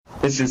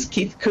This is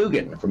Keith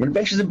Coogan from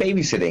Adventures in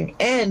Babysitting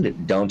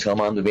and Don't Tell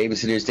Mom the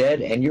Babysitter's Dead,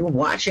 and you're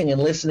watching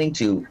and listening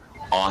to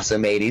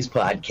Awesome 80s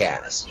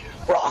Podcast.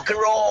 Rock and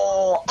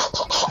roll!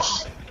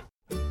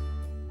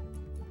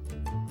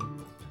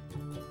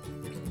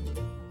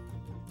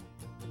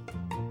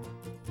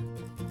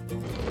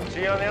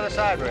 See you on the other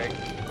side, Ray.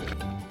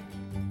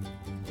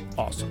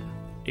 Awesome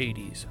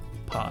 80s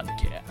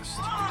Podcast.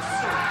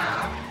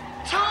 Awesome!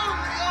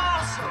 Totally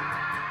awesome!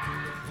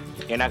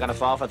 You're not gonna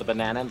fall for the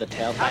banana and the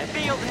tailpipe? I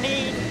feel the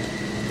need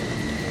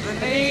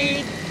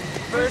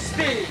for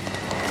speed.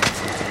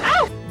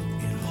 Ow!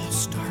 It all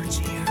starts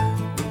here.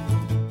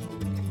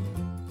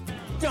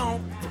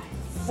 Don't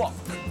fuck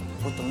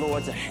with the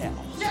lords of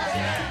hell.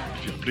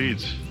 If it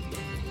bleeds,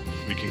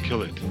 we can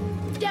kill it.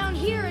 Down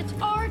here, it's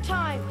our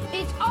time.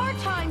 It's our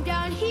time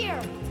down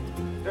here.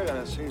 You're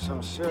gonna see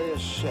some serious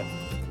shit.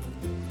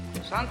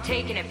 So I'm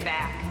taking it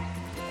back.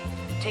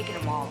 Taking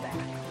them all back.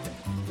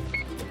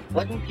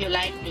 Wouldn't you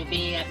like to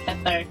be a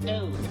pepper too?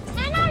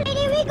 No,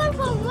 lady, we go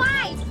for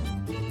white.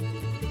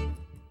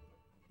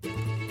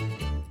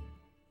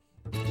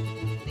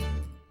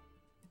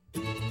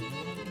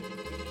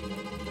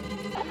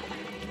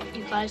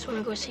 You guys want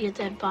to go see a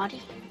dead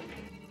body?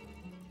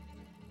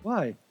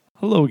 Why?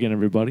 Hello again,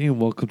 everybody, and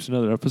welcome to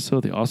another episode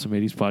of the Awesome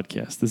 80s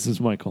Podcast. This is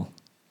Michael.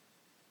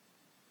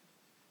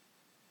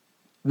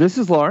 This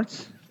is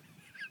Lawrence.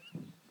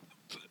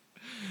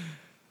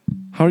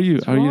 How are you?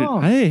 What's how are you?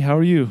 wrong? Hey, how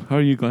are you? How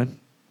are you, Glenn?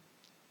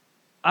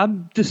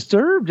 I'm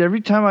disturbed. Every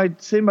time I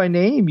say my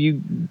name,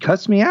 you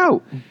cuss me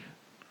out.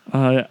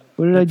 What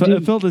did I do?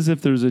 It felt as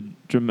if there was a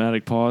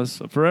dramatic pause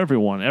for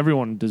everyone.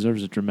 Everyone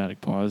deserves a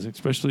dramatic pause,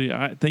 especially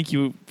I thank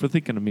you for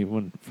thinking of me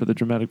for the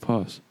dramatic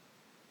pause.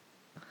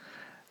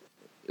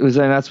 Was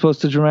I not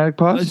supposed to dramatic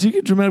pause? You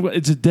get dramatic.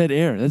 It's a dead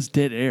air. That's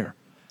dead air.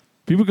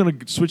 People are going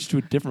to switch to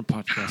a different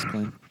podcast,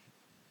 Glenn.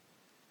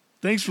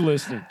 Thanks for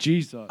listening.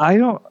 Jesus. I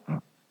don't...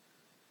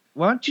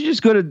 Why don't you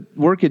just go to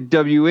work at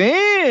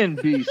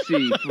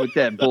WNBC with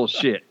that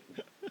bullshit?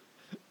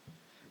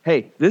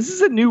 Hey, this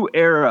is a new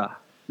era.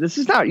 This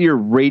is not your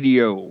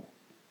radio.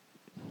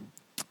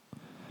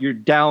 You're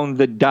down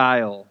the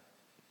dial.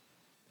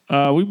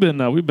 We've been.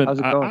 How's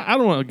it going? I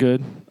don't know.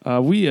 Good.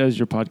 We, as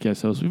your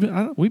podcast hosts,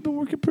 we've been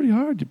working pretty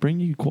hard to bring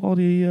you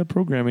quality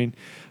programming.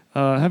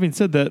 Having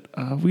said that,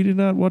 we did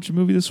not watch a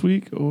movie this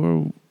week,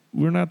 or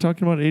we're not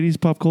talking about 80s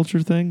pop culture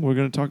thing. We're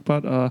going to talk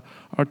about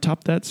our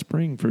Top That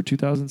Spring for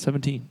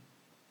 2017.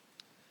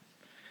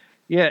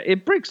 Yeah,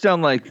 it breaks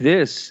down like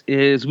this: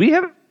 is we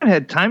haven't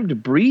had time to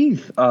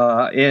breathe,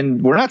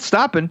 and we're not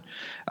stopping.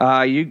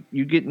 You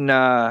getting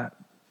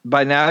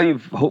by now?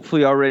 You've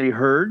hopefully already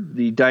heard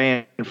the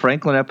Diane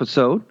Franklin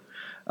episode.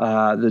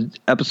 The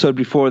episode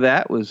before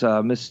that was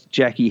Miss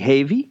Jackie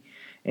Havey,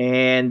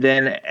 and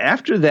then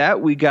after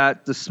that we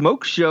got the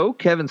Smoke Show,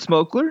 Kevin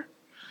Smokler,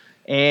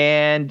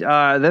 and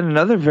then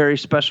another very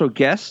special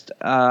guest,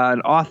 an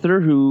author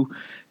who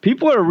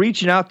people are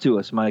reaching out to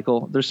us.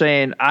 Michael, they're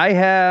saying I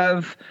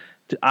have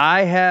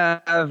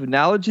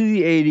knowledge of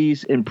the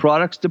 80s and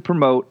products to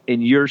promote,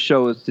 and your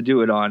show is to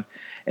do it on.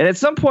 And at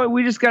some point,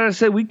 we just got to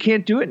say we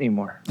can't do it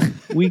anymore.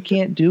 We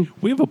can't do.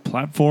 We have a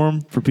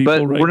platform for people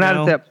but right now. But we're not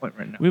at that point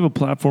right now. We have a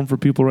platform for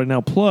people right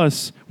now.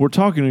 Plus, we're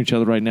talking to each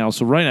other right now.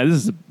 So right now,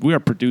 we are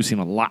producing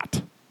a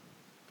lot.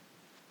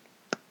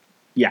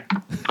 Yeah.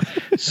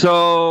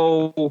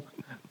 So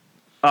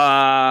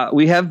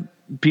we have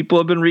people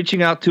have been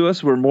reaching out to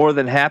us. We're more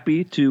than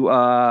happy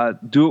to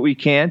do what we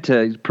can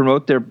to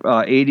promote their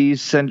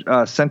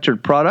 80s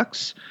centered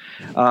products.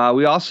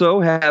 We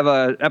also have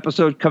an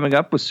episode coming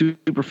up with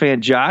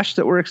Superfan Josh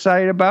that we're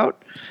excited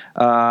about.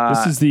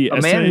 This is the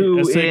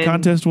essay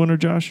contest winner,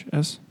 Josh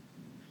S.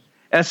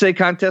 Essay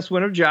contest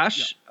winner,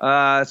 Josh.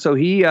 So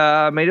he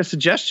made a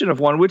suggestion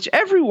of one, which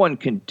everyone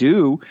can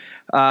do.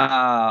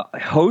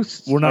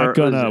 Hosts. We're not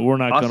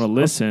gonna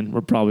listen.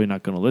 We're probably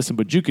not gonna listen,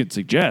 but you could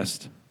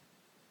suggest.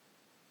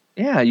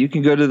 Yeah, you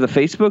can go to the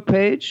Facebook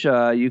page.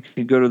 You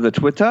can go to the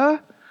Twitter.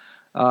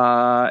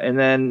 And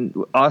then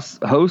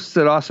hosts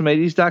at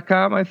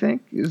awesome80s.com, I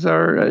think, is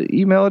our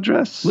email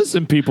address.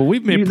 Listen, people,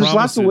 we've made promises.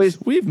 Lots of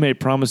ways. We've made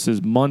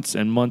promises months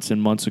and months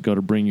and months ago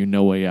to bring you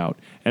No Way Out,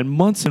 and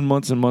months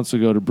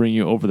ago to bring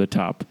you Over the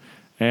Top.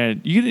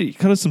 And you need to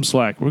cut us some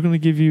slack. We're going to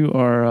give you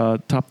our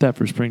Top That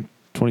for spring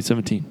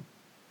 2017.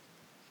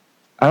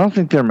 I don't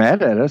think they're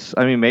mad at us.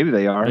 I mean, maybe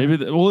they are.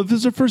 Well, if this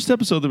is our first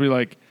episode, they'll be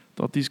like,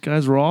 thought these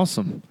guys were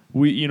awesome.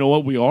 You know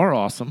what? We are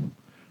awesome.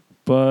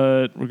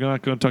 But we're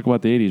not going to talk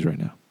about the 80s right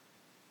now.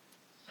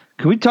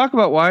 Can we talk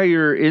about why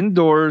you're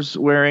indoors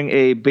wearing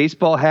a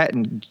baseball hat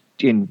and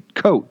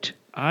coat?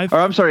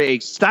 A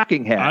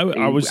stocking hat.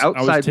 I was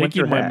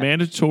taking my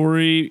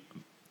mandatory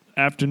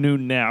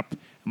afternoon nap.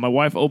 My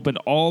wife opened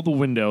all the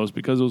windows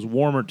because it was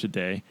warmer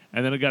today,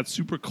 and then it got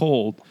super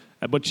cold,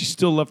 but she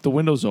still left the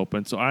windows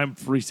open, so I'm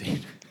freezing.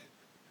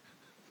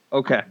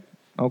 Okay.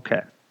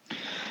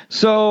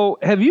 So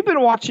have you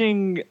been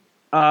watching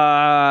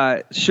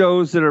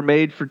shows that are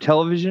made for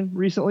television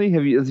recently?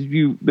 Have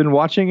you been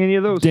watching any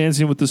of those?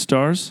 Dancing with the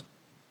Stars?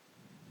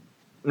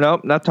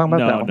 Nope, not talking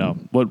about that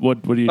one. No. What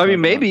are you? I mean,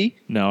 talking maybe.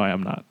 about? No, I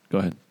am not. Go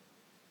ahead.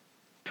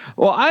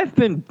 Well, I've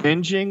been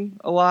binging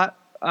a lot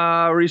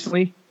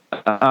recently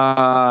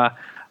on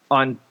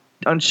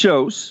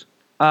shows,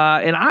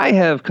 and I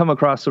have come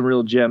across some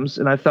real gems,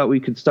 and I thought we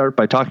could start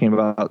by talking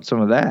about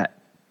some of that.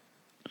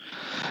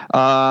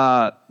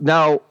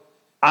 Now,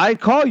 I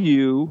call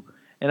you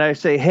and I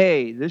say,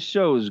 hey, this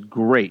show is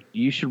great.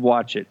 You should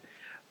watch it.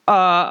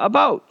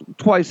 About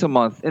twice a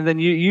month. And then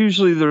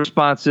usually the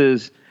response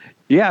is,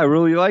 yeah, I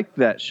really like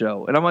that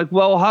show. And I'm like,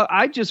 well,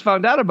 I just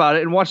found out about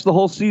it and watched the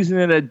whole season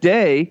in a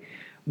day.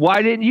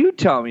 Why didn't you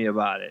tell me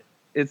about it?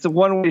 It's a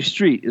one-way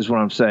street is what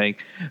I'm saying.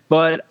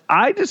 But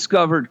I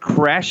discovered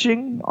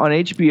Crashing on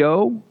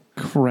HBO.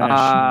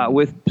 Crashing.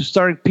 With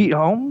starring Pete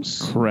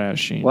Holmes.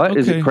 Crashing. What? Okay.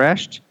 Is it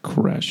Crashed?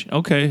 Crashing.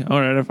 Okay. All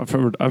right.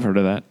 I've heard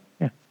of that.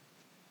 Yeah.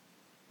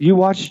 You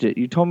watched it.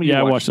 You told me. Yeah,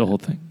 I watched the whole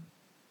thing.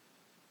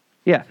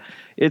 Yeah,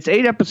 it's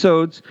 8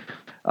 episodes.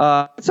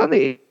 It's on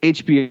the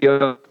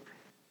HBO.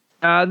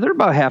 They're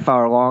about half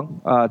hour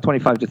long,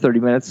 25 to 30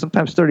 minutes,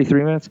 sometimes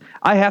 33 minutes.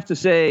 I have to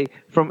say,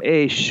 from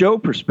a show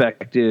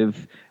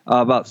perspective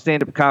about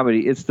stand-up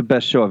comedy, it's the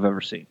best show I've ever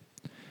seen.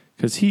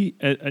 Because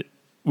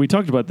we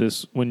talked about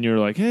this when you're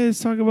like, hey, let's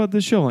talk about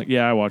this show. I'm like,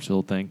 yeah, I watched the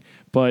whole thing.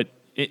 But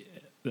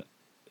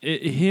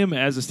him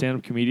as a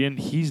stand-up comedian,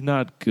 he's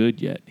not good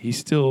yet. He's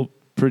still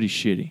pretty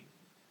shitty.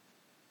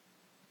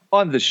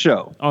 On the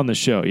show. On the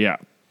show, yeah.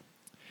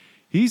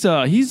 He's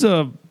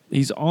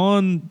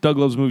on Doug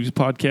Loves Movies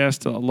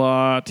podcast a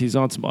lot. He's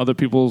on some other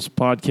people's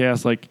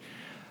podcasts, like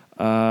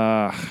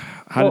How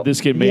Did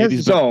This Get Made? He has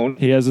his own.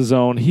 He has his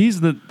own.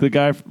 He's the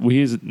guy.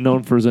 He's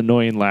known for his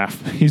annoying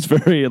laugh. He's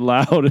very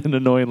loud and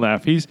annoying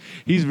laugh. He's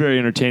very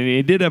entertaining.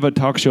 He did have a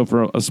talk show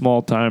for a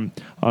small time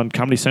on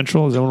Comedy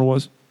Central. Is that what it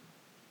was?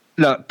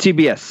 No,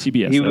 TBS.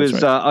 TBS. He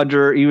was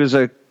right. He was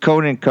a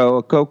Conan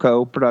Co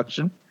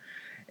production,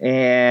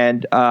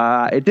 and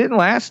it didn't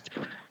last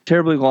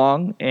terribly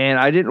long, and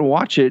I didn't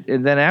watch it.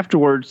 And then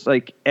afterwards,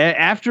 like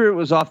after it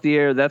was off the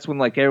air, that's when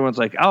like everyone's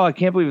like, "Oh, I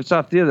can't believe it's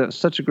off the air. That was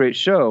such a great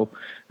show."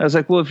 I was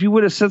like, "Well, if you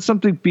would have said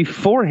something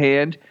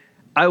beforehand,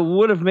 I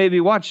would have maybe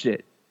watched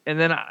it." And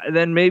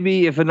then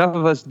maybe if enough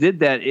of us did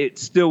that, it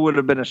still would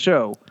have been a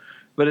show.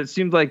 But it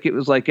seemed like it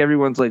was like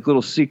everyone's like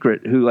little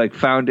secret who like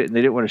found it and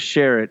they didn't want to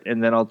share it,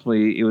 and then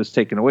ultimately it was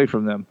taken away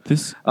from them.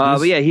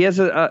 But yeah, he has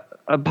a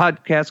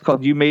podcast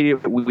called "You Made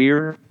It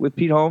Weird" with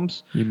Pete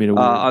Holmes. You Made It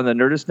Weird on the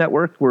Nerdist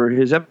Network, where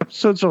his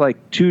episodes are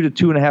like 2 to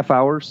 2.5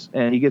 hours,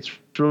 and he gets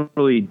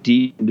really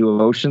deep into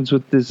emotions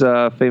with his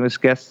famous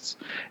guests.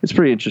 It's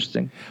pretty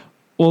interesting.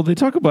 Well, they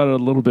talk about it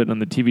a little bit on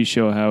the TV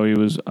show, how he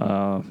was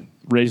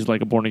raised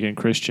like a born-again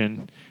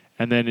Christian,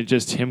 and then it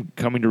just him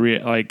coming to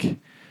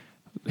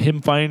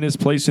him finding his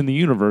place in the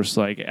universe,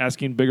 like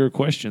asking bigger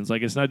questions.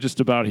 Like it's not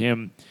just about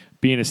him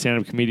being a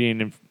stand-up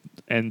comedian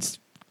and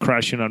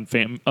crashing on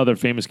other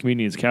famous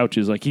comedians'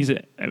 couches. Like it's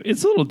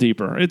a little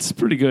deeper. It's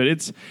pretty good.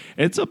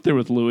 It's up there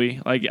with Louis.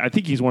 Like I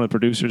think he's one of the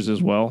producers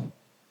as well.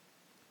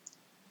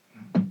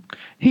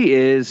 He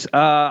is.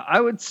 I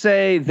would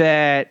say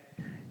that.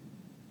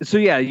 So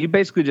yeah, you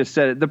basically just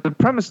said it. The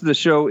premise of the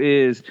show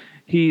is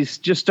he's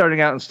just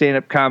starting out in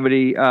stand-up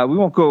comedy. We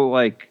won't go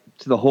like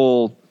to the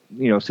whole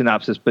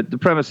synopsis, but the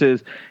premise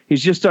is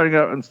he's just starting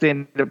out in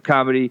stand-up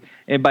comedy,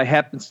 and by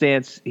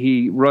happenstance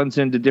he runs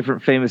into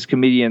different famous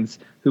comedians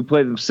who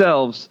play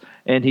themselves,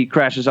 and he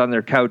crashes on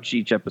their couch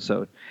each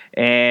episode.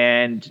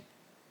 And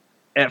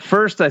at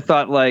first I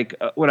thought, like,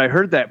 when I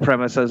heard that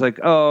premise, I was like,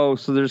 oh,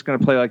 so they're just going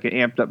to play like an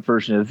amped up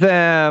version of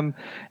them.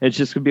 It's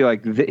just going to be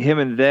like him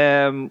and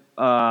them,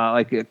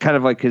 like kind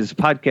of like his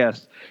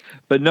podcast.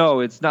 But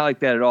no, it's not like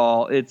that at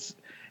all. It's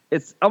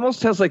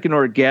almost has like an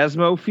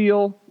Orgasmo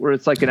feel, where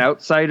it's like an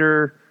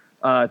outsider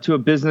to a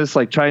business,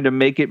 like trying to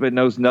make it but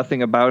knows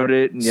nothing about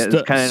it, and yet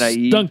it's kind of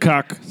naive.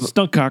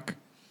 Stuntcock.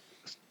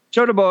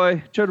 Chota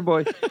boy.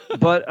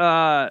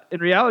 But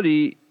in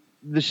reality,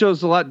 the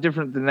show's a lot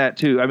different than that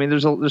too. I mean,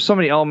 there's so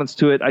many elements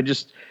to it.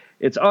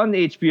 It's on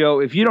the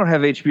HBO. If you don't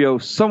have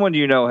HBO, someone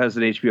you know has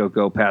an HBO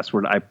Go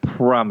password. I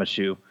promise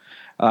you.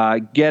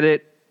 Get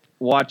it,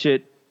 watch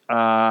it.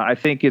 I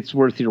think it's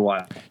worth your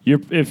while.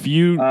 If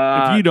you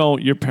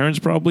don't, your parents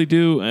probably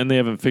do, and they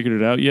haven't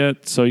figured it out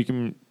yet. So you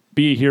can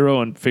be a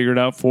hero and figure it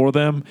out for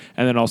them,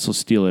 and then also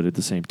steal it at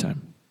the same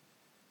time.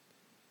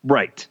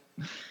 Right.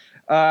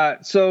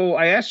 So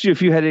I asked you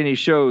if you had any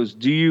shows.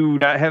 Do you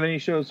not have any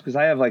shows? Because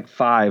I have like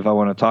 5 I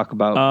want to talk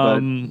about.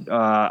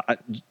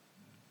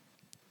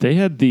 They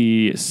had the.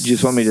 You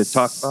just want me to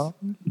talk about?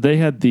 They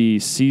had the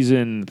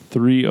season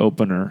 3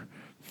 opener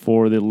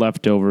for The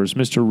Leftovers.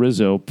 Mr.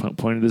 Rizzo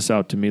pointed this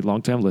out to me,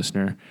 longtime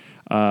listener.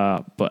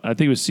 But I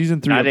think it was season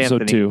 3,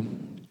 episode 2.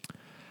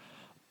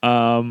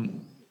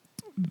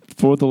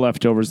 For The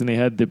Leftovers, and they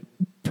had the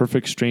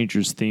Perfect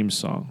Strangers theme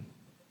song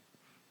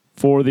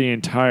for the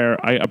entire.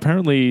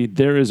 Apparently,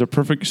 there is a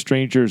Perfect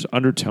Strangers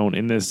undertone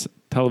in this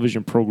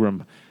television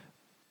program,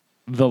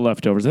 The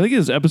Leftovers. I think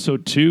it's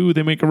episode 2.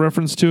 They make a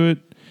reference to it.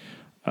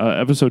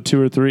 Episode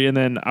 2 or 3, and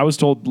then I was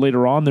told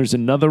later on there's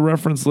another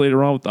reference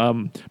later on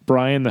with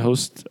Brian, the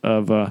host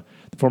of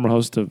the former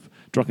host of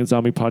Drunken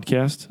Zombie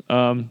podcast.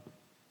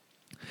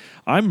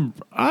 I'm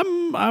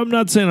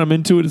not saying I'm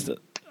into it.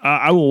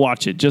 I will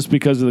watch it just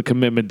because of the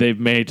commitment they've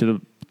made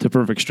to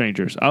Perfect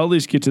Strangers. I'll at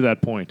least get to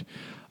that point.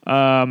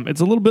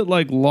 It's a little bit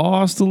like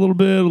Lost, a little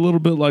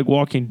bit like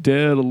Walking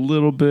Dead, a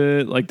little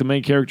bit like the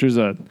main character's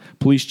a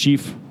police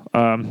chief.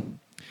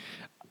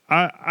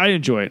 I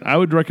enjoy it. I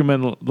would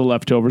recommend The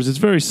Leftovers. It's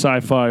very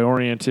sci-fi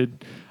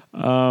oriented.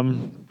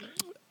 Glenn,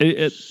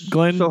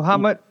 so how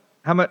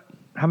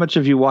much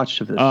have you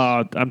watched of this?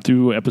 I'm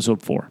through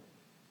episode 4.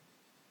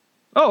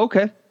 Oh,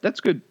 okay, that's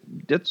good.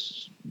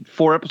 That's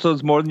 4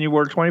 episodes more than you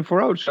were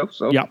 24-hour show.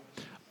 So yeah.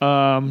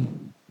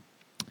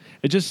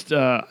 It just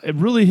it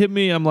really hit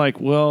me. I'm like,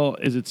 well,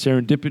 is it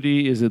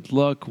serendipity? Is it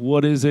luck?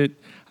 What is it?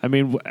 I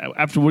mean,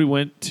 after we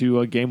went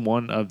to Game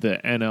 1 of the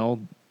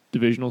NL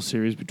Divisional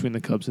Series between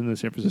the Cubs and the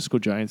San Francisco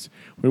Giants,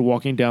 we were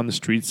walking down the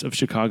streets of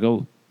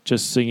Chicago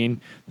just singing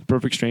the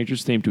Perfect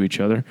Strangers theme to each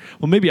other.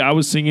 Well, maybe I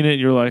was singing it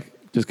and you're like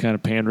just kind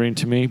of pandering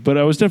to me, but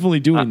I was definitely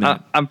doing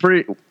that.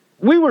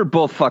 We were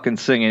both fucking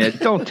singing it.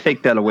 Don't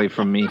take that away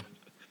from me.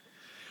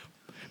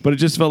 But it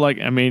just felt like,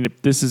 I mean,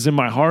 if this is in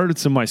my heart,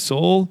 it's in my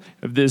soul.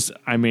 If this,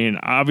 I mean,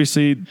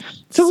 obviously...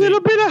 It's a little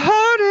bit of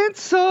heart and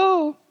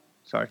soul.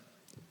 Sorry.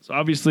 So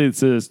obviously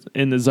it's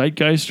in the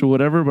zeitgeist or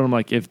whatever, but I'm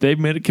like, if they've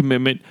made a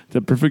commitment to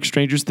the Perfect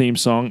Strangers theme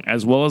song,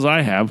 as well as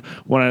I have,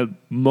 when I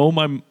mow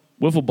my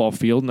wiffle ball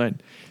field and I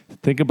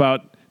think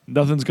about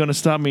nothing's going to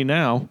stop me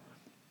now,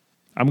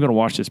 I'm going to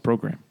watch this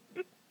program.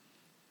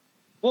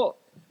 Well,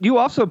 you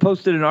also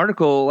posted an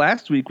article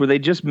last week where they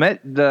just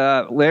met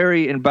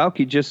Larry and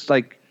Balki just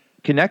like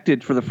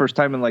connected for the first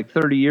time in like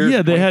 30 years.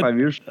 Yeah, they had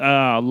years.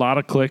 A lot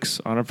of clicks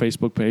on our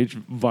Facebook page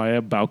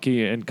via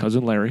Balki and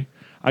Cousin Larry.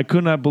 I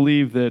could not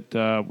believe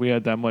that we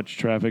had that much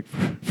traffic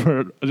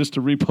for just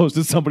to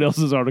repost somebody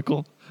else's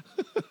article.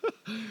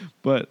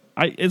 But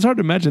it's hard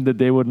to imagine that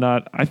they would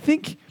not. I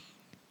think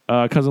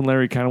Cousin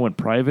Larry kind of went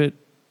private.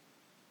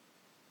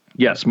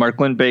 Yes, Mark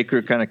Lynn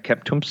Baker kind of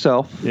kept to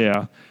himself.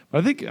 Yeah,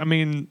 I think. I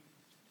mean,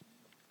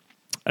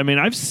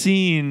 I've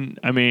seen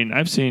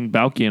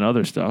Balki and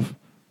other stuff.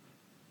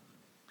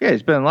 Yeah,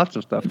 he's been in lots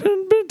of stuff.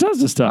 Been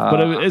tons of stuff,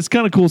 but it's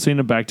kind of cool seeing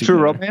him back together.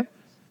 True Romance?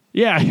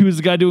 Yeah, he was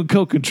the guy doing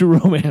coke in True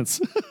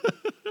Romance.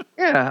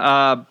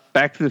 Yeah,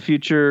 Back to the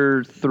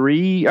Future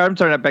 3. I'm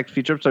sorry, not Back to the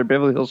Future. I'm sorry,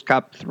 Beverly Hills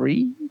Cop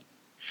 3.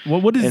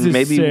 Well, what is and this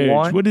maybe sage?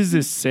 1? What is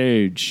this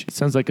sage? It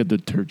sounds like a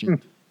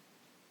detergent.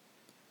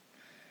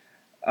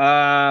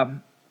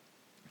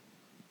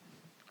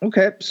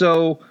 Okay,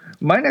 so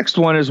my next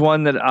one is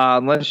one that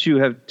unless you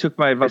have took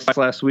my advice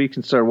last week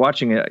and started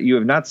watching it, you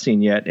have not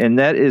seen yet, and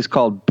that is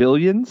called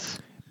Billions.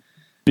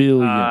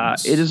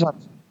 Billions.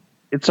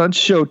 It's on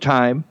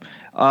Showtime.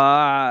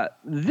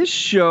 This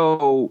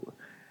show,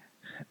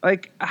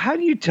 like, how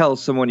do you tell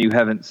someone you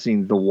haven't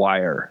seen The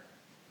Wire?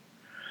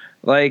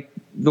 Like,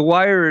 The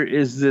Wire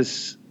is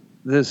this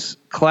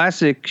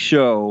classic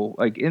show,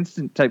 like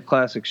instant type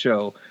classic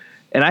show.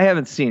 And I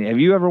haven't seen it. Have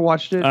you ever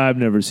watched it? I've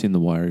never seen The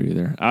Wire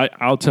either.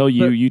 I'll tell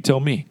you. You tell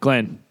me.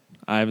 Glenn,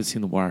 I haven't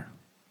seen The Wire.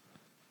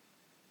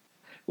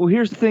 Well,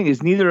 here's the thing: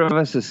 is neither of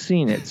us has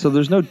seen it, so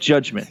there's no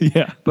judgment.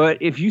 Yeah.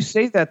 But if you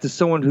say that to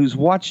someone who's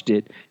watched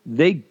it,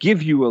 they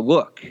give you a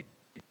look,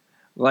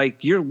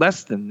 like you're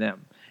less than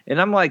them.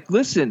 And I'm like,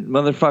 listen,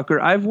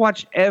 motherfucker, I've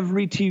watched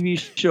every TV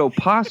show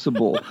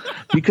possible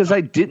because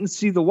I didn't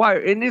see The Wire.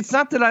 And it's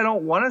not that I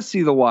don't want to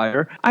see The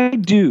Wire. I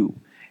do.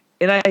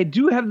 And I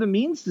do have the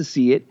means to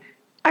see it.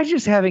 I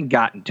just haven't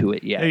gotten to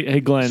it yet. Hey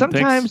Glenn.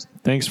 Sometimes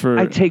thanks for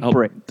I take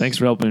breaks. Thanks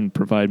for helping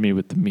provide me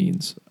with the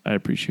means. I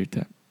appreciate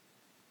that.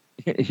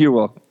 You're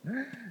welcome.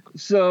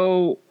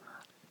 So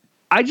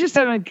I just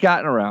haven't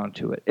gotten around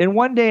to it, and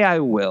one day I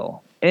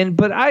will.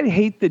 But I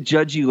hate the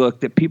judgy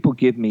look that people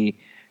give me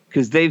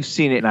because they've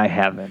seen it and I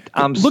haven't.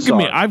 Look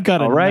sorry. at me. I've got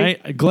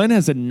Glenn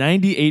has a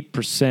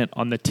 98%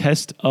 on the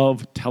test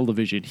of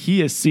television.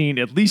 He has seen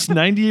at least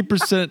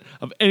 98%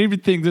 of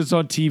everything that's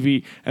on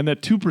TV, and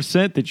that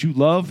 2% that you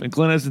love and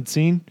Glenn hasn't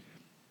seen,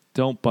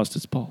 don't bust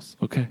his balls,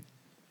 okay?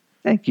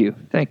 Thank you.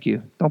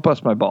 Don't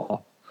bust my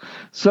ball.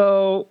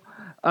 So,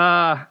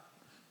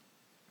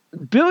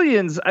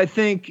 Billions, I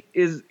think,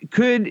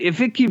 could, if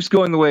it keeps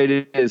going the way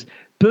it is,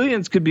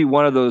 Billions could be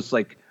one of those,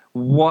 like,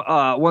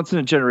 once in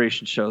a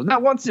generation shows.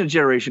 Not once in a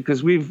generation,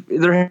 because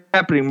they're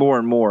happening more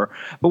and more,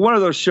 but one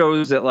of those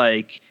shows that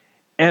like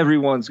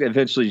everyone's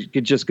eventually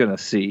just gonna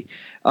see.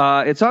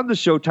 It's on the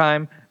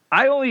Showtime.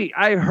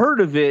 I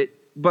heard of it,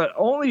 but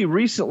only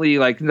recently,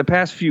 like in the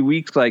past few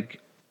weeks, like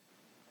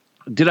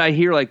did I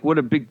hear like what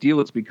a big deal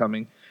it's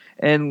becoming.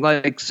 And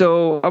like,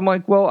 so I'm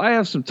like, well, I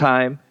have some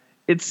time.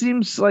 It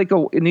seems like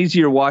an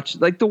easier watch.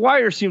 Like The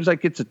Wire seems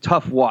like it's a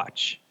tough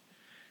watch.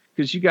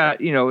 Because you got,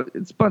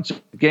 it's a bunch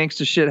of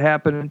gangster shit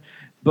happening.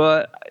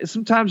 But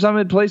sometimes I'm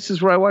in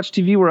places where I watch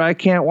TV where I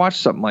can't watch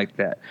something like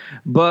that.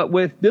 But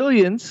with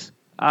Billions,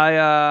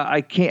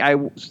 I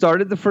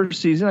started the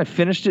first season. I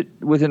finished it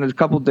within a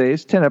couple of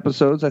days, 10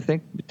 episodes, I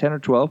think, 10 or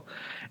 12.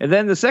 And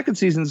then the second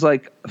season's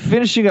like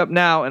finishing up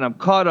now, and I'm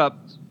caught up.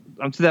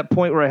 I'm to that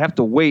point where I have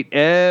to wait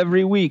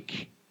every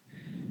week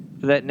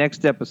for that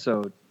next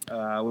episode,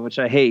 which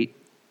I hate,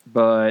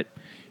 but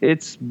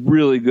it's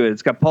really good.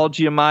 It's got Paul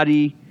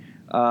Giamatti,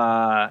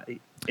 and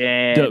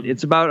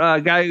it's about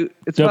a guy.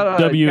 It's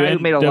about a guy who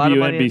made a lot of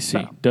money.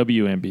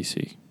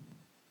 WNBC.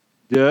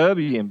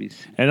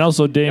 WNBC. And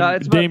also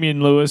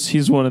Damian Lewis.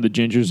 He's one of the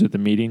gingers at the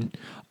meeting.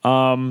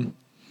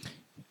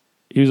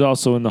 He was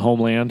also in the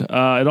Homeland.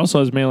 It also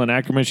has Malin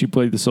Ackerman. She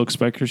played the Silk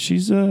Spectre.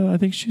 She's, I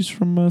think she's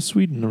from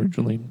Sweden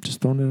originally. Just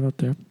throwing it out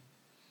there.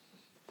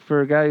 For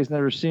a guy who's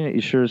never seen it,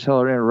 you sure as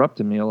hell are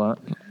interrupting me a lot.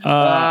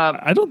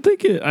 I don't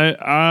think it.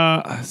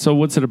 So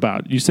what's it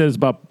about? You said it's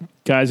about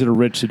guys that are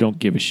rich that don't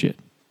give a shit.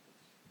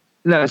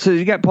 No, so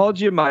you got Paul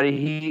Giamatti.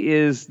 He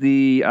is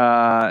he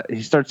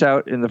starts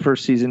out in the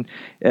first season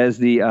as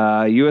the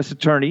U.S.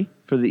 attorney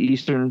for the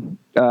Eastern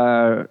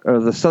or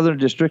the Southern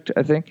District,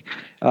 I think,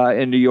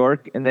 in New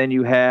York. And then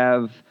you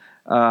have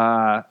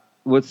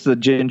what's the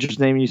ginger's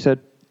name you said?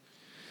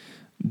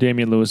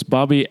 Damian Lewis,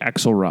 Bobby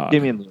Axelrod.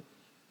 Damian Lewis.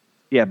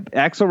 Yeah,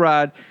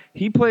 Axelrod.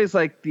 He plays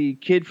like the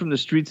kid from the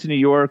streets of New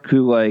York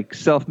who like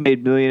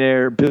self-made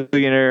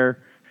billionaire.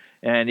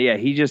 And yeah,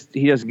 he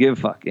doesn't give a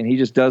fuck, and he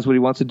just does what he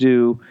wants to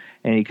do,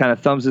 and he kind of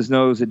thumbs his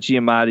nose at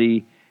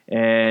Giamatti,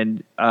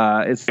 and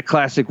it's the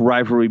classic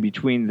rivalry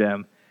between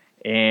them,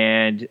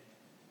 and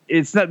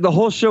it's not, the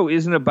whole show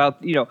isn't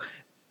about,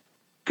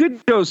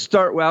 good shows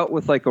start out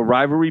with like a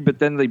rivalry, but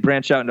then they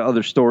branch out into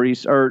other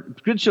stories, or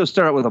good shows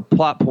start out with a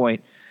plot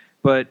point,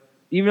 but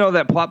even though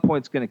that plot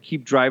point's going to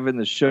keep driving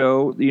the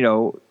show,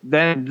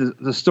 then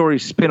the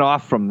stories spin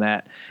off from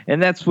that,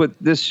 and that's what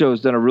this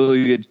show's done a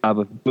really good job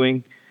of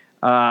doing.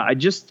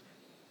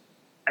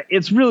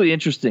 It's really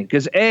interesting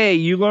because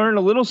you learn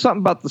a little something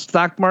about the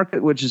stock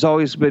market, which has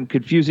always been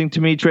confusing to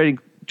me. Trading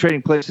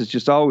places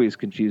just always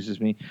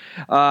confuses me.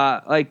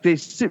 Like the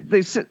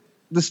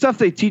stuff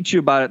they teach you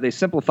about it, they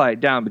simplify it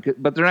down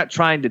but they're not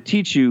trying to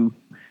teach you.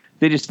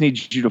 They just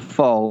need you to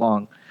follow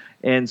along.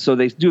 And so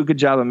they do a good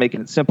job of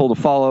making it simple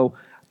to follow.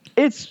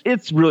 It's a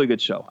really good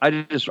show.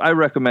 I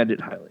recommend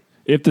it highly.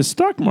 If the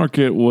stock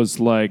market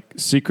was like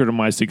Secret of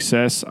My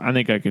Success, I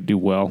think I could do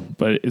well,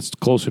 but it's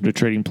closer to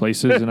Trading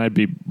Places, and I'd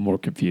be more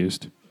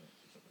confused.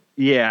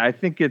 Yeah, I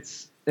think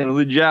in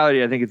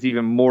reality, I think it's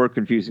even more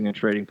confusing in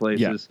Trading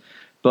Places. Yeah.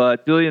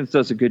 But Billions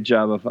does a good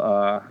job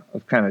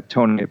of kind of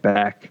toning it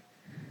back.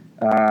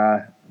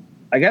 I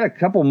got a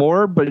couple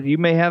more, but you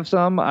may have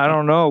some. I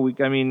don't know.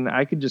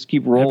 I could just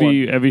keep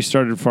rolling. Have you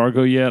started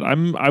Fargo yet?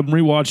 I'm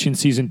rewatching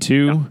season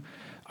 2.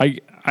 Yeah.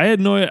 I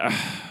had no.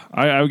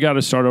 I got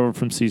to start over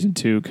from season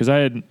 2 because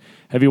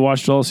have you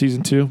watched all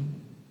season 2?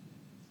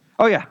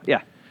 Oh yeah.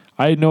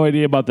 I had no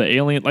idea about the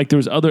alien. Like there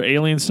was other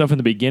alien stuff in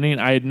the beginning.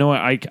 I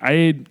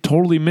had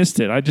totally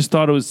missed it. I just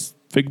thought it was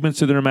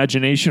figments of their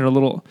imagination or a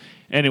little.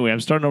 Anyway, I'm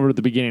starting over at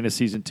the beginning of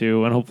season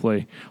 2, and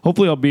hopefully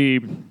I'll be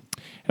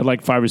at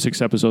like 5 or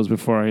 6 episodes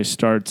before I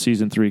start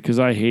season 3 because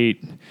I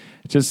hate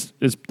just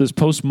this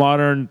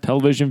postmodern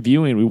television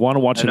viewing. We want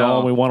to watch it all.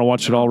 And we want to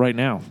watch it all right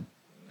now.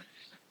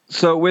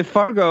 So with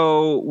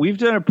Fargo, we've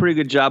done a pretty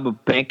good job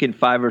of banking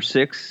 5 or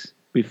 6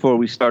 before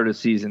we start a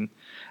season.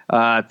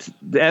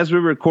 As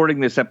we're recording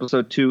this,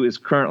 episode 2 is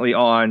currently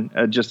on,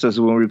 just as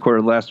when we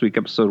recorded last week,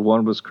 episode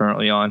 1 was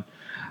currently on.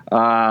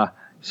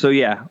 So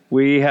yeah,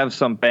 we have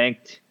some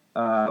banked.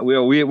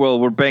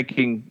 We're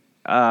banking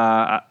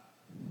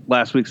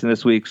last week's and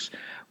this week's.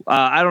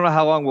 I don't know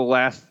how long we'll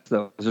last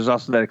though. There's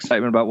also that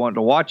excitement about wanting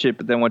to watch it,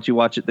 but then once you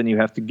watch it, then you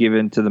have to give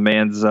in to the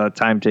man's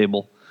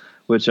timetable,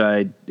 which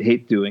I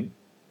hate doing.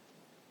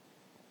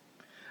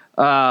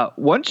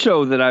 One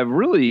show that I've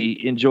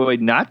really enjoyed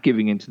not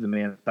giving into the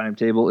man's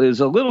timetable is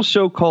a little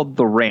show called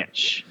The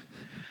Ranch.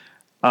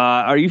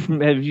 Have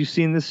you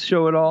seen this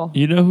show at all?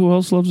 You know who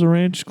else loves The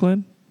Ranch,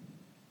 Glenn?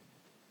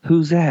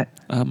 Who's that?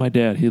 My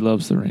dad. He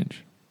loves The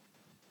Ranch.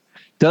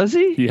 Does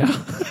he?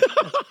 Yeah.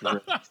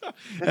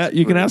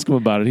 You can ask him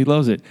about it. He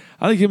loves it.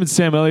 I think him and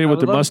Sam Elliott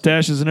with their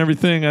mustaches and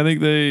everything. I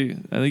think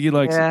he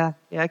likes it. Yeah,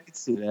 I could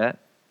see that.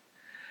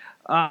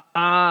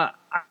 I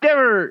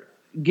never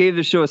gave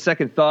the show a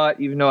second thought,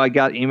 even though I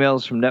got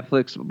emails from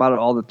Netflix about it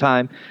all the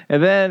time.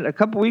 And then a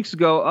couple weeks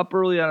ago, up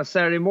early on a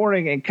Saturday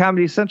morning, and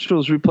Comedy Central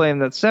was replaying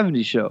that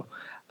 70s show.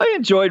 I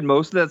enjoyed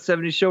most of that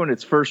 70s show in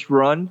its first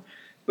run,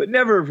 but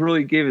never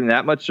really given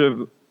that much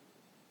of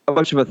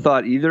a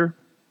thought either.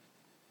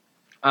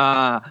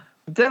 But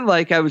then,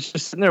 I was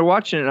just sitting there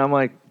watching it, and I'm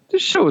like,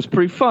 this show is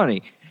pretty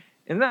funny.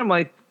 And then I'm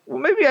like, well,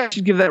 maybe I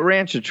should give that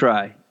Ranch a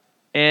try.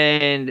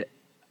 And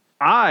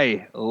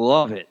I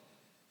love it.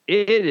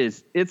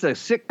 It's a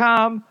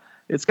sitcom.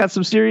 It's got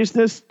some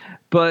seriousness,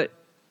 but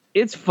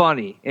it's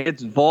funny.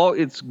 It's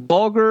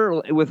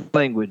vulgar with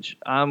language.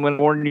 I'm going to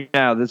warn you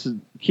now.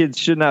 Kids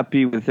should not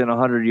be within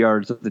 100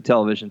 yards of the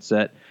television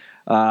set.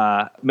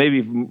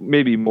 Maybe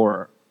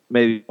more.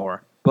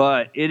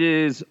 But it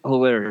is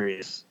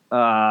hilarious.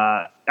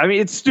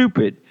 It's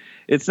stupid.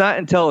 It's not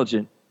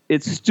intelligent.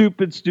 It's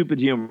stupid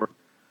humor.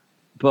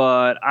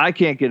 But I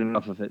can't get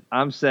enough of it.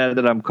 I'm sad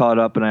that I'm caught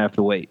up and I have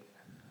to wait.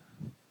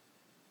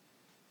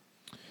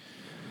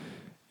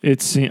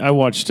 I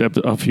watched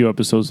a few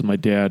episodes with my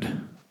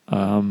dad.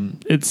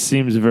 It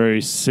seems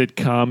very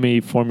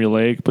sitcom-y,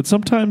 formulaic, but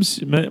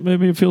sometimes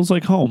maybe it feels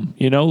like home,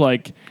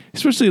 like,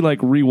 especially like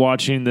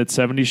rewatching that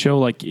 70s show,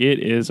 like it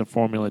is a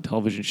formula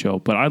television show,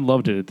 but I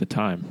loved it at the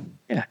time.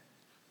 Yeah.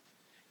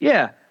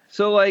 Yeah.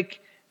 So like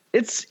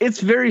it's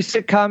very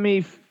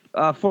sitcom-y,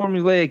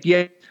 formulaic,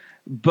 yeah,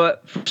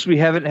 but first we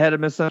haven't had a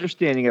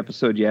misunderstanding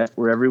episode yet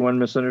where everyone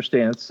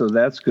misunderstands, so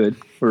that's good.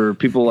 Where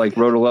people like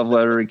wrote a love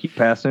letter and keep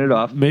passing it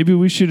off. Maybe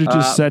we should have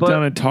just sat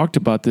down and talked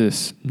about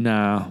this.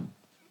 No.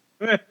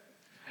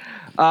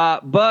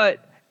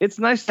 But it's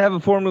nice to have a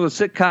formula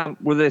sitcom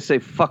where they say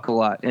fuck a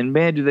lot. And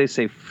man, do they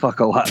say fuck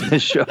a lot in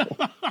this show.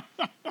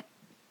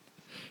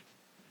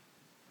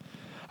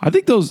 I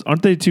think those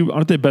aren't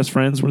they best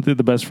friends? Weren't they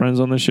the best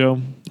friends on the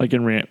show? Like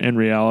in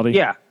reality?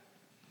 Yeah.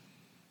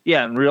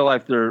 Yeah, in real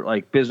life they're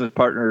like business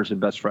partners and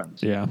best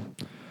friends. Yeah.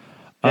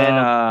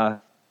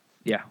 And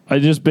yeah. I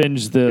just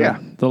binged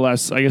the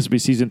last, I guess it'd be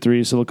season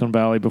 3 of Silicon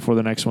Valley before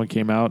the next one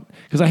came out.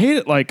 Because I hate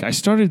it. Like, I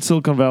started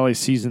Silicon Valley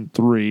season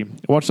 3.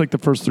 I watched like the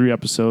first 3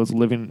 episodes,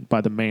 living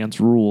by the man's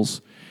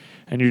rules.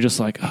 And you're just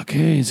like,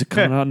 okay, is it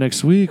coming out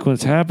next week?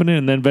 What's happening?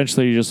 And then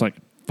eventually you're just like,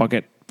 fuck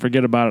it.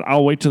 Forget about it.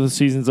 I'll wait till the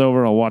season's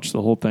over. I'll watch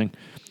the whole thing.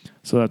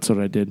 So that's what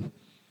I did.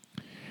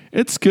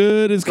 It's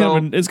good. It's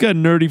got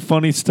nerdy,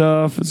 funny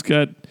stuff. It's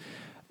got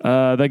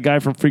that guy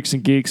from Freaks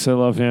and Geeks. I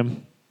love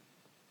him.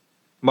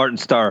 Martin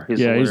Starr.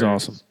 He's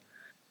awesome.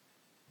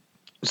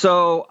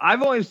 So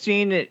I've only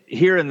seen it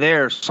here and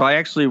there. So I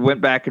actually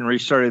went back and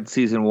restarted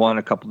season 1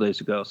 a couple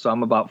days ago. So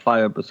I'm about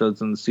 5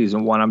 episodes in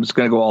season 1. I'm just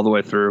going to go all the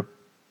way through.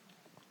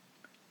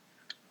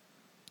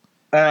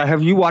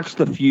 Have you watched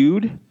The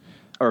Feud?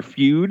 Or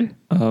Feud?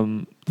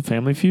 The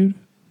Family Feud?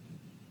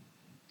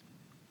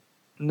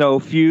 No,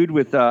 Feud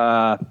with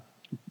about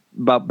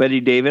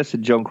Betty Davis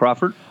and Joan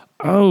Crawford.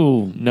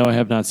 Oh, no, I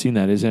have not seen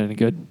that. Is it any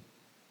good?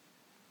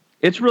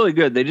 It's really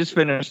good. They just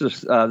finished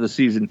the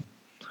season.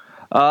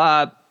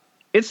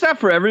 It's not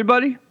for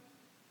everybody,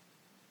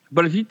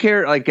 but if you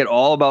care like at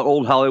all about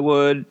old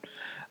Hollywood,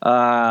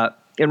 and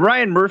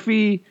Ryan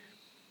Murphy,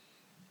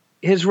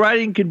 his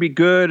writing could be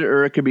good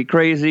or it could be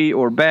crazy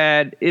or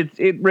bad.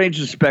 It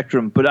ranges the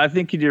spectrum, but I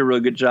think he did a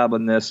really good job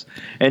on this.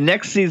 And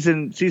next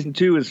season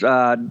 2 is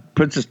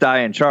Princess Di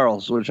and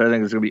Charles, which I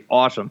think is going to be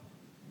awesome.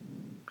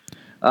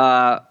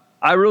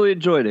 I really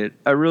enjoyed it.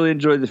 I really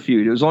enjoyed The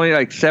Feud. It was only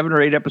like 7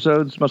 or 8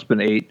 episodes. Must have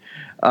been 8.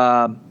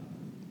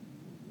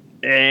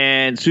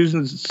 And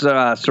Susan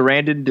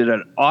Sarandon did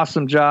an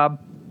awesome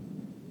job,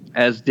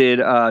 as did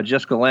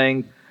Jessica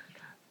Lange.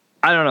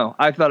 I don't know.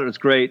 I thought it was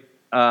great.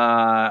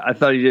 I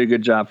thought he did a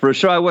good job. For a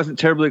show I wasn't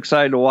terribly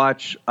excited to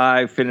watch,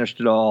 I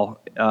finished it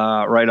all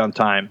right on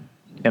time,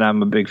 and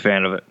I'm a big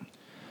fan of it.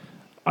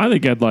 I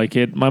think I'd like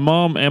it. My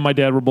mom and my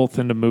dad were both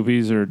into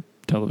movies or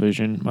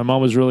television. My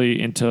mom was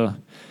really into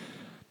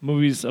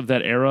movies of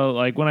that era.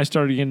 Like when I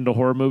started getting into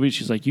horror movies,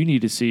 she's like, you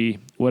need to see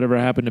Whatever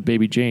Happened to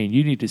Baby Jane.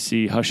 You need to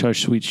see Hush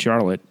Hush Sweet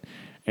Charlotte.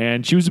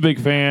 And she was a big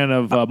fan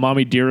of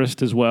Mommy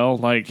Dearest as well.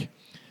 Like,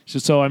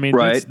 so I mean,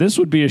 right. This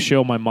would be a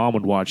show my mom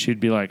would watch. She'd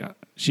be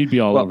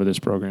all over this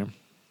program.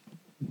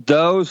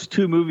 Those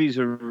 2 movies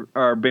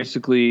are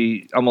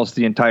basically almost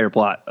the entire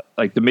plot.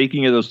 Like the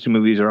making of those 2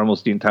 movies are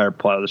almost the entire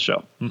plot of the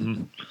show.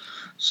 Mm-hmm.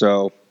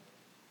 So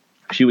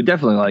she would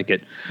definitely like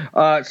it.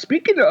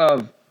 Speaking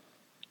of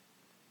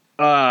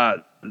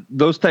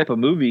those type of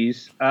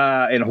movies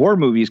and horror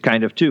movies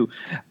kind of too,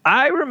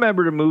 I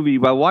remembered a movie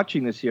while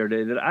watching this the other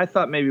day that I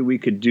thought maybe we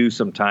could do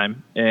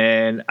sometime.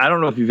 And I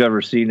don't know if you've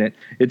ever seen it.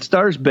 It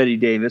stars Betty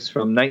Davis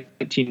from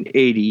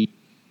 1980.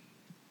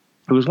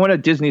 It was one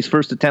of Disney's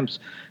first attempts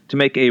to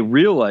make a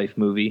real life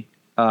movie,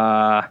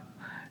 like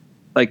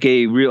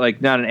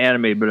not an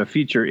anime, but a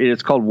feature.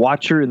 It's called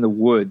Watcher in the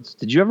Woods.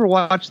 Did you ever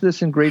watch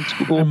this in grade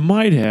school? I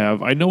might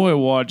have. I know I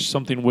watched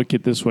Something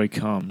Wicked This Way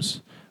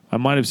Comes. I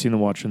might have seen The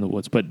Watcher in the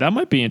Woods, but that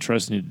might be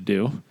interesting to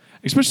do.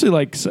 Especially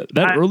like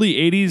that early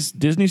 80s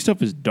Disney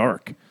stuff is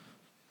dark.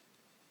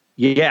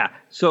 Yeah.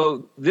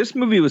 So this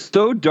movie was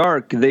so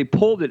dark, they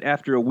pulled it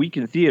after a week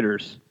in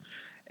theaters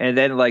and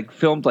then like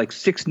filmed like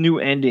 6 new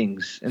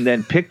endings and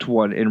then picked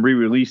one and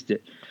re-released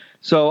it.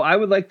 So I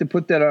would like to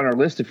put that on our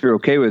list if you're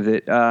okay with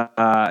it.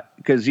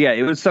 Because,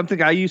 it was something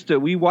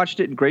we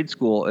watched it in grade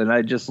school and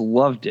I just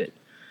loved it.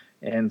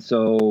 And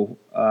so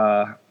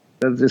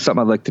that's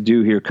something I'd like to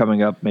do here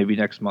coming up maybe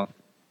next month.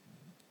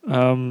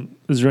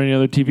 Is there any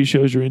other TV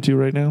shows you're into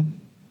right now?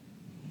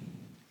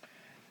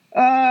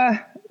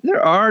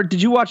 There are.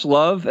 Did you watch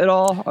Love at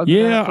all?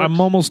 Yeah, I'm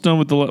almost done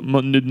with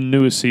the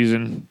newest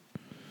season.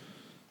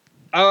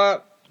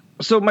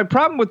 So my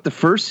problem with the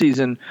first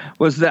season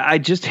was that I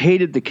just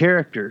hated the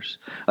characters.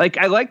 Like,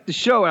 I liked the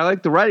show, I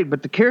liked the writing,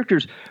 but the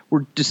characters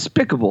were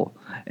despicable.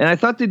 And I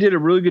thought they did a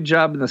really good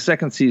job in the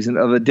second season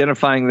of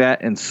identifying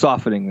that and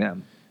softening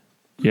them.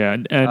 Yeah,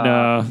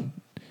 and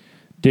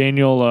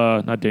Daniel,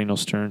 not Daniel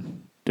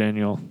Stern,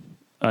 Daniel,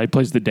 he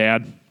plays the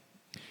dad.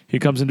 He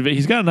comes into,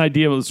 he's got an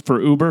idea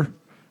for Uber.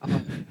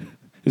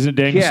 Isn't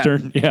it Daniel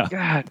Stern? Yeah.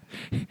 God.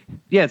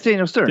 Yeah, it's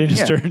Daniel Stern. Daniel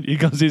Stern. He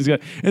comes,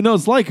 and no,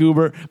 it's like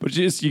Uber, but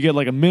you get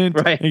like a mint,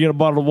 right. and you get a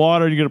bottle of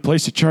water, and you get a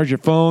place to charge your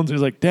phones. And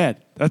he's like,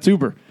 Dad, that's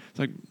Uber. It's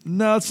like,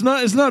 no, it's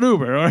not. It's not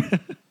Uber. All right?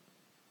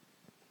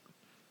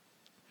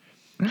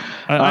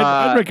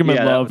 I'd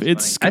recommend Love.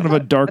 It's kind of a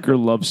darker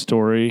love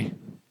story.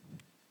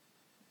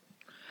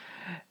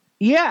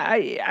 Yeah,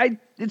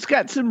 it's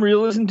got some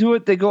realism to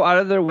it. They go out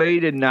of their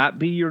way to not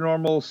be your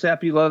normal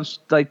sappy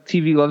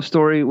TV love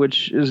story,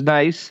 which is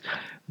nice.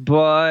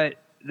 But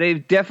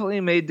they've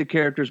definitely made the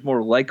characters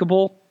more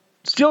likable.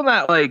 Still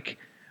not like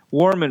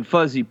warm and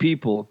fuzzy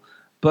people,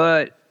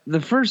 but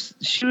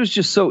she was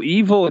just so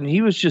evil, and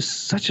he was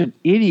just such an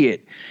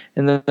idiot.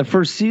 And the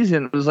first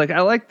season, it was like,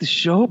 I like the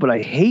show, but I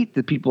hate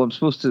the people I'm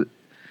supposed to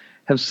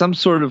have some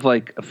sort of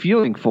like a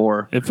feeling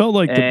for. It felt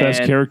like the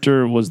best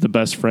character was the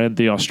best friend,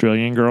 the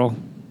Australian girl.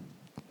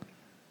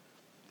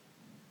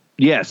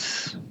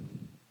 Yes.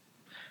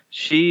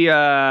 She's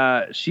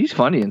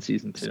funny in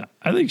season 2.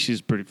 I think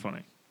she's pretty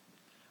funny.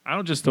 I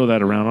don't just throw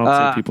that around. I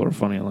don't say people are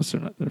funny unless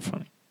they're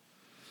funny.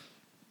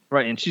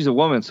 Right, and she's a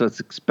woman, so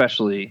it's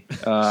especially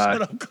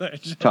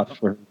tough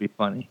for her to be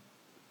funny.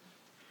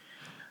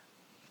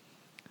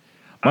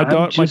 My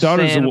daughter's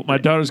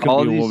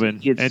going to be a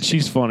woman, and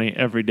she's funny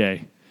every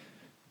day.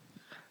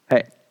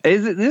 Hey,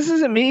 this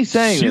isn't me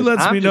saying she this.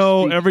 lets me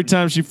know every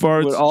time she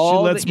farts.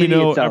 She lets me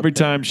know every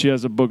time she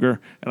has a booger,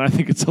 and I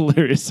think it's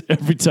hilarious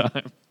every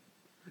time.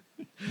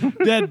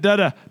 Da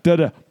da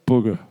da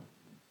booger.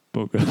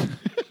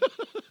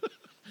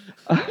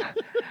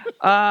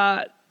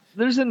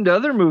 There's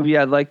another movie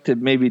I'd like to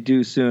maybe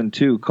do soon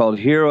too, called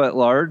Hero at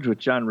Large with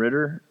John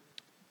Ritter.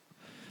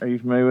 Are you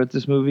familiar with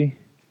this movie?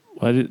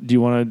 Do you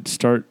want to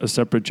start a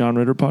separate John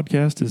Ritter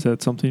podcast? Is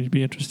that something you'd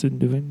be interested in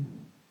doing?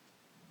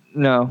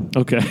 No.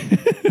 Okay.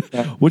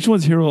 Yeah. Which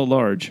one's Hero at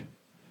Large?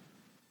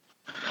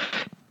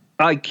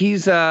 I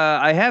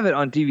have it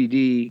on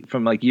DVD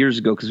from like years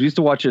ago because we used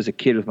to watch it as a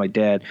kid with my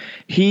dad.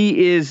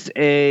 He is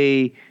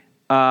a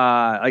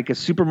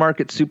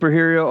supermarket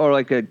superhero or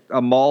like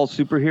a mall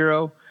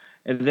superhero,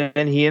 and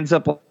then he ends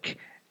up like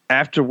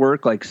after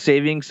work like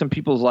saving some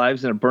people's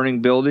lives in a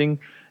burning building,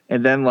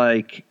 and then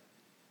like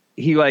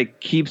he like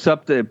keeps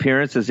up the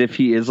appearance as if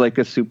he is like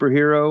a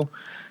superhero.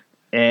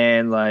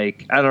 And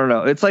like, I don't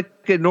know, it's like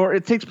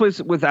it takes place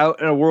without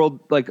in a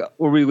world like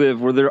where we live,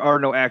 where there are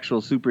no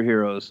actual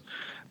superheroes,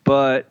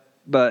 but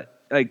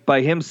like by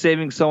him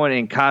saving someone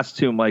in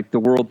costume, like the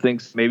world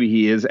thinks maybe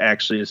he is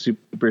actually a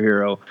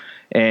superhero,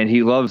 and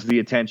he loves the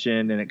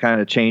attention, and it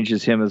kind of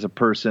changes him as a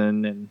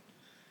person, and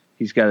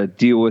he's got to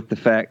deal with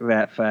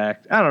that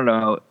fact. I don't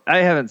know.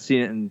 I haven't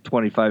seen it in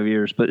 25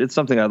 years, but it's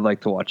something I'd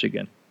like to watch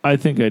again. I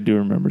think I do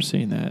remember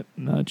seeing that.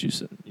 Now that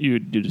you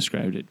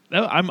described it,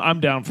 I'm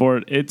down for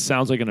it. It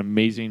sounds like an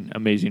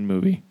amazing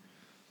movie.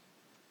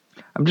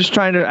 I'm just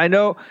trying to. I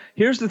know.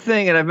 Here's the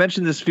thing, and I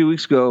mentioned this a few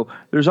weeks ago.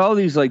 There's all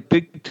these like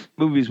big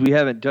movies we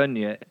haven't done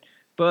yet,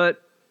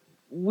 but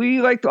we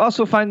like to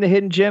also find the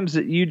hidden gems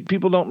that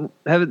people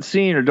haven't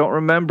seen or don't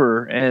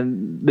remember,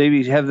 and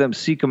maybe have them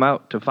seek them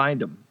out to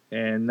find them.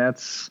 And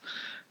it's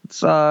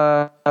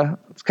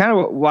kind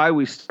of why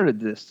we started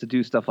this, to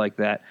do stuff like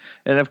that.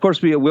 And of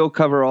course, we will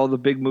cover all the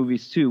big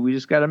movies too. We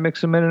just got to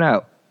mix them in and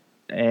out,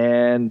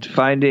 and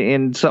find it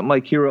in something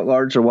like Hero at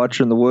Large or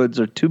Watcher in the Woods,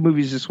 or 2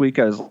 movies this week.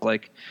 I was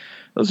like,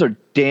 those are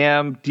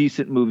damn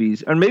decent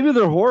movies, and maybe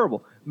they're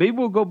horrible. Maybe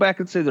we'll go back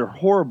and say they're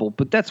horrible,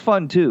 but that's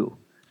fun too.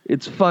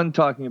 It's fun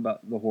talking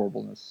about the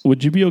horribleness.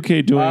 Would you be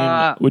okay doing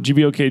a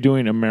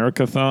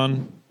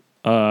Americathon?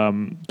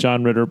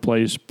 John Ritter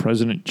plays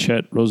President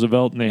Chet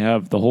Roosevelt, and they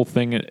have the whole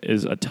thing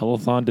is a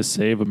telethon to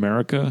save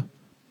America.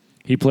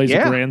 He plays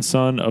the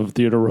grandson of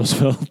Theodore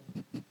Roosevelt.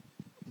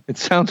 It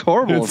sounds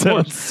horrible. It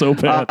sounds so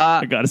bad.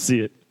 I got to see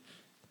it.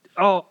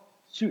 Oh,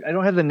 shoot. I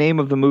don't have the name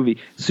of the movie.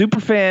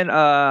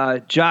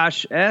 Superfan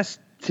Josh S.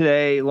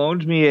 today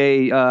loaned me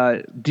a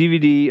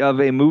DVD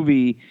of a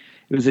movie.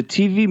 It was a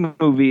TV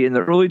movie in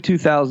the early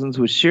 2000s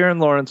with Sharon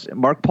Lawrence,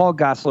 Mark Paul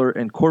Gosselaar,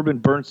 and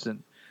Corbin Bernsen.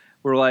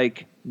 Where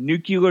like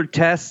nuclear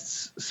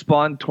tests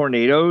spawned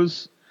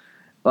tornadoes.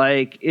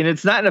 Like, and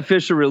it's not an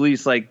official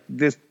release. Like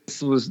this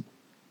was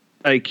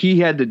like he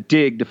had to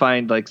dig to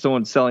find like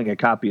someone selling a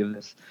copy of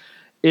this.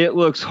 It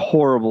looks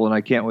horrible, and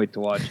I can't wait to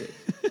watch it.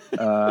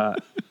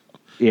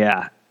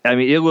 Yeah, I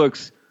mean, it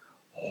looks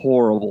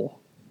horrible,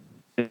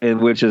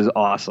 which is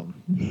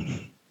awesome.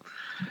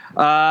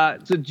 So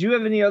do you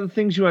have any other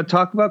things you want to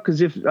talk about?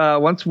 Because if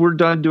once we're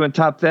done doing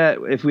Top That,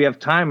 if we have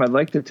time, I'd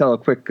like to tell a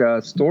quick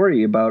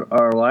story about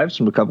our lives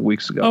from a couple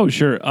weeks ago. Oh,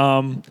 sure.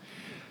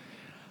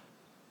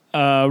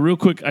 Real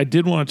quick, I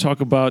did want to talk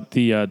about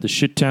the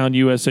Shittown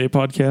USA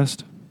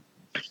podcast.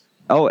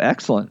 Oh,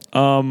 excellent.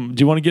 Do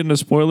you want to get into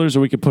spoilers, or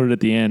we could put it at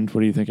the end?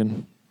 What are you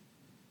thinking?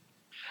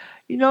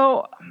 You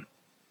know,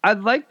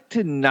 I'd like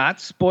to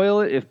not spoil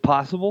it if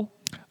possible.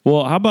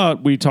 Well, how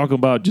about we talk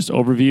about just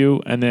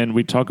overview, and then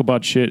we talk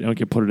about shit, and we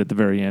can put it at the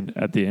very end,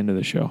 at the end of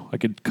the show. I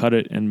could cut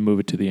it and move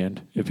it to the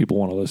end if people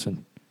want to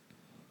listen.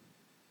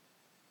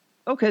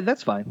 Okay,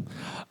 that's fine.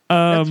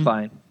 That's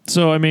fine.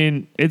 So, I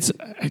mean,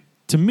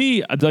 to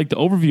me, like the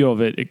overview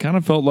of it, it kind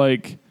of felt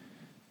like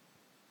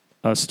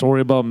a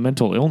story about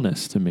mental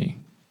illness to me.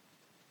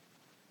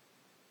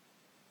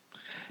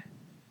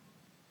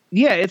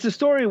 Yeah, it's a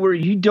story where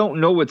you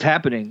don't know what's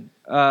happening.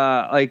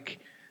 Like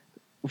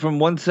from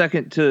one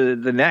second to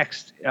the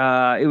next.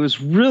 It was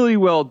really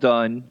well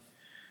done.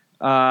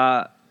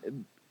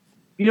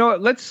 You know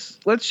what? Let's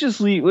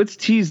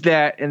tease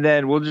that, and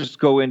then we'll just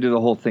go into the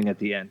whole thing at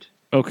the end.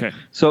 Okay.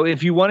 So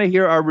if you want to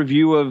hear our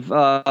review of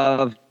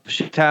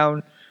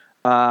Shittown,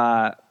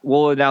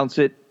 we'll announce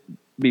it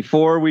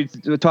before we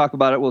talk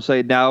about it. We'll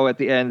say now at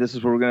the end, this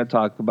is where we're going to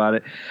talk about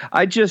it.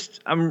 I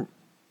know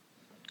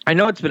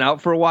it's been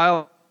out for a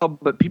while,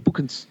 but people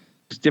can see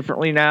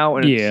differently now,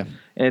 and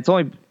it's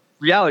only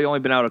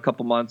been out a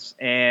couple months,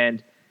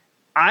 and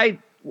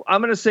I'm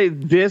going to say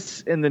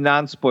this in the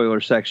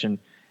non-spoiler section.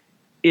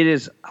 It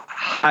is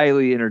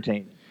highly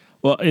entertaining.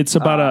 Well, it's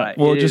about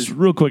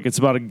real quick. It's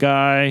about a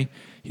guy.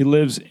 He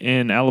lives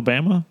in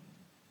Alabama.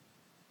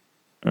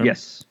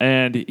 Yes,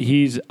 and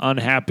he's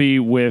unhappy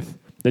with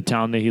the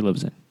town that he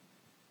lives in.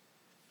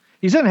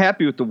 He's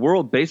unhappy with the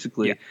world,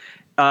 basically.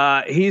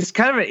 Yeah. He's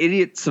kind of an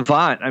idiot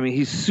savant. I mean,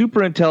 he's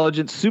super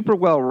intelligent, super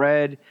well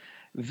read,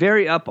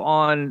 very up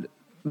on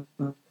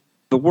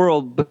the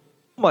world, but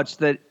so much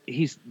that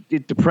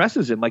it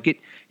depresses him.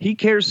 Like he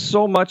cares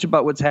so much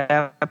about what's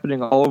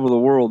happening all over the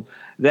world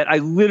that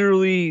that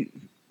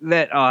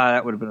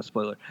would have been a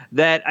spoiler.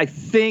 That I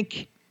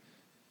think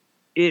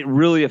it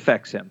really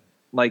affects him.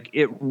 Like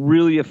it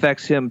really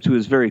affects him to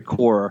his very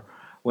core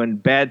when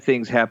bad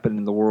things happen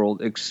in the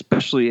world,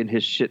 especially in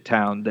his shit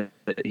town that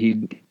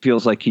he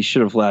feels like he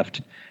should have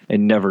left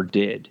and never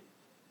did.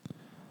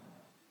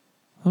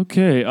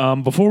 Okay.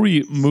 Before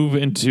we move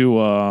into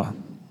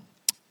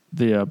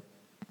the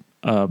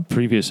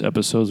previous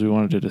episodes we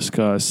wanted to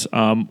discuss,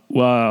 one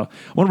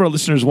of our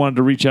listeners wanted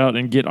to reach out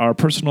and get our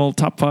personal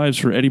top fives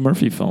for Eddie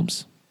Murphy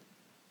films.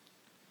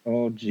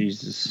 Oh,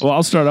 Jesus. Well,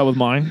 I'll start out with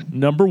mine.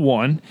 Number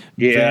 1,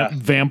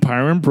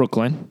 Vampire in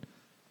Brooklyn.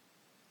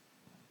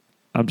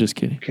 I'm just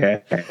kidding.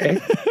 Okay.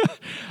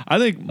 I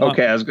think.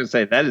 I was going to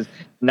say that is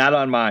not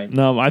on mine.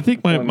 No, I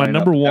think my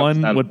number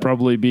 1 would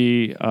probably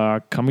be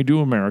Coming to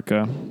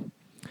America.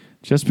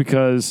 Just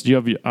because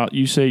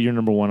you say your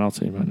number 1, I'll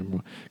say my number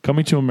 1.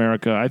 Coming to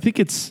America. I think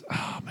it's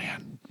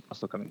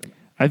Also coming to me.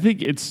 I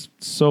think it's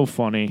so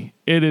funny.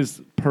 It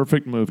is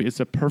perfect movie.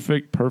 It's a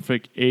perfect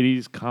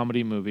 80s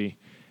comedy movie.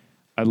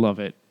 I love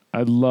it.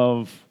 I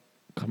love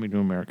Coming to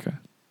America.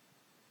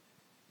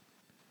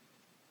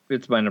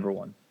 It's my number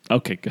 1.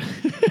 Okay, good.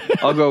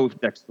 I'll go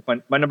next.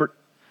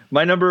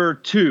 My number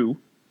 2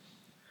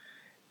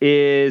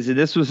 is, and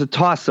this was a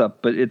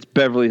toss-up, but it's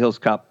Beverly Hills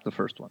Cop, the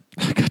first one.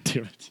 God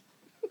damn it.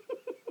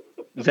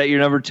 Is that your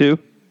number 2?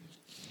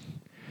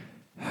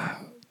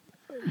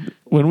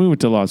 When we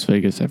went to Las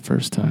Vegas that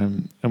first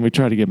time, and we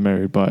tried to get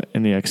married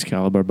in the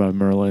Excalibur by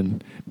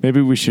Merlin,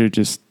 maybe we should have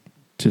just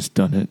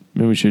done it.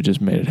 Maybe we should have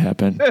just made it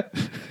happen.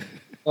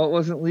 Well, it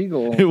wasn't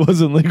legal. It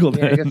wasn't legal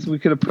then. I guess we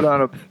could have put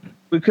on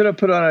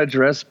a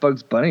dress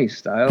Bugs Bunny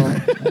style. I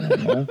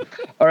don't know.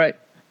 All right.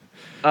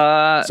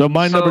 So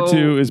my number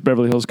 2 is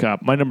Beverly Hills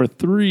Cop. My number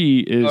 3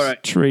 is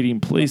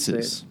Trading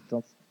Places.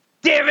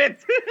 Damn it!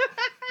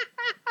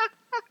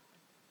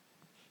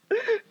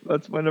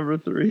 That's my number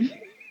 3.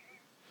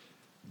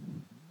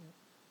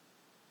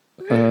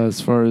 As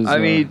far as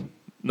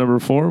number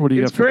 4, what do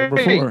you got for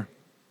number 4?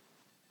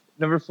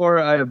 Number 4,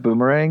 I have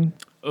Boomerang.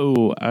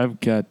 Oh, I've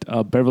got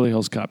Beverly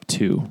Hills Cop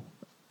 2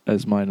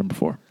 as my number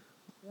 4.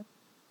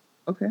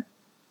 Okay.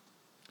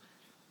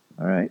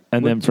 All right.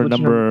 And then for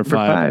number 5,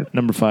 I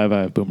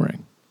have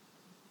Boomerang.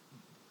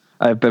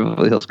 I have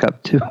Beverly Hills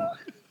Cop 2. God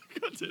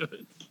damn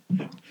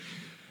it.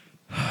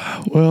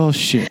 Well,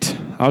 shit.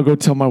 I'll go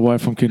tell my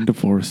wife I'm getting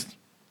divorced.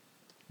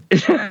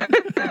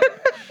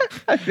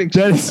 I think she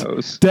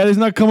knows. Daddy's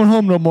not coming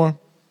home no more.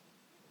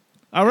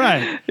 All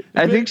right.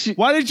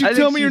 Why did you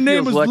tell me your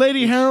name was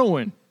Lady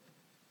Heroin?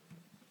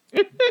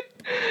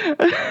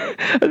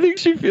 I think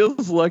she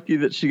feels lucky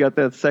that she got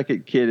that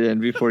second kid in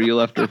before you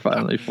left her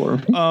finally for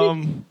me.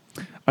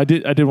 I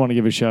did want to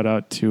give a shout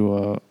out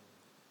to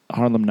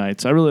Harlem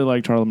Nights. I really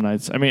liked Harlem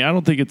Nights. I mean, I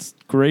don't think it's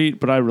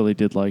great, but I really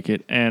did like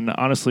it. And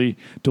honestly,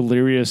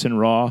 Delirious and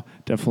Raw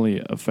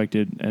definitely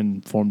affected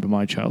and formed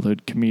my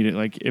childhood comedic.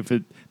 Like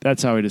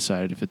that's how I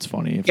decided if it's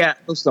funny.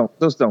 Those don't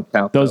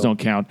count. Those don't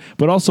count.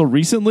 But also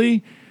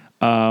recently,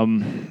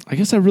 I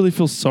guess I really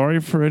feel sorry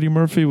for Eddie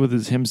Murphy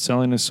with him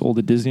selling his soul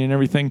to Disney and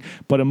everything.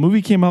 But a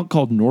movie came out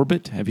called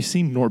Norbit. Have you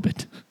seen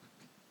Norbit?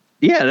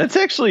 Yeah, that's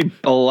actually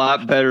a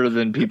lot better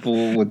than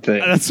people would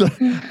think.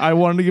 I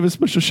wanted to give a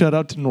special shout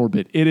out to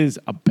Norbit. It is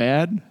a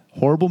bad,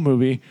 horrible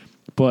movie,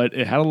 but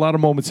it had a lot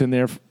of moments in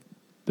there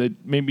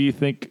that made me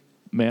think,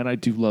 man, I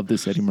do love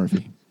this Eddie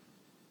Murphy.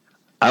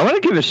 I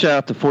want to give a shout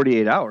out to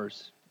 48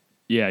 Hours.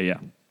 Yeah.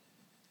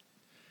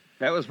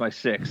 That was my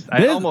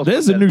 6th.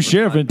 There's a new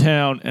sheriff in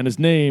town, and his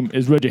name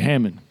is Reggie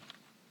Hammond.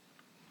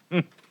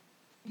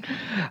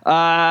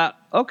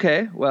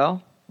 Okay,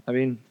 well, I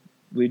mean,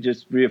 we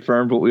just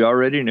reaffirmed what we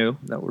already knew,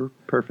 that we're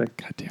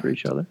perfect for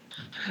each other.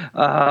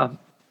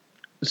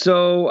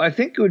 So I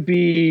think it would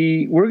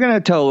be, we're going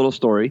to tell a little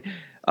story.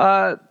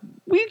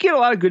 We get a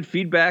lot of good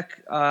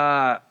feedback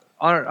on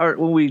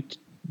when we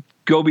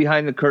go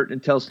behind the curtain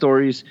and tell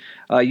stories.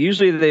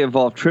 Usually they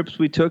involve trips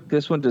we took.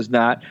 This one does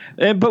not.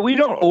 But we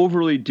don't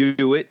overly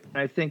do it.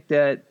 I think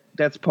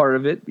that's part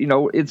of it.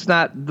 It's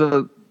not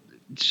the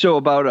show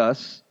about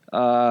us,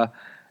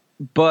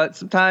 but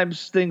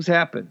sometimes things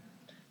happen.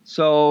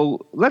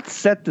 So let's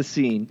set the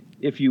scene,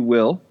 if you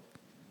will.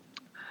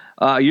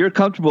 You're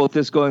comfortable with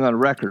this going on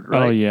record,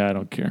 right? Oh, yeah, I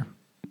don't care.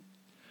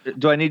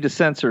 Do I need to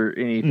censor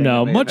anything?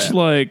 No, much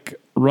like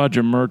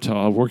Roger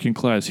Murtaugh, a working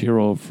class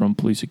hero from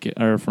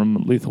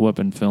from Lethal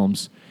Weapon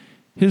films,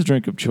 his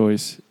drink of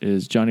choice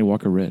is Johnny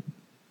Walker Red.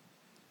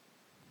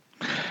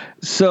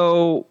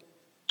 So,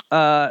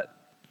 for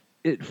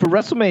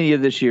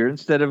WrestleMania this year,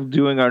 instead of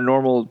doing our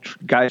normal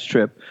guys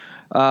trip,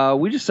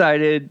 we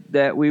decided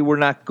that we were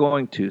not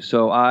going to.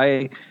 So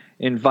I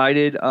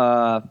invited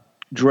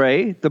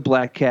Dre, the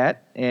Black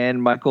Cat,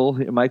 and Michael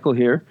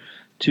here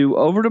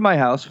over to my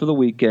house for the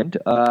weekend.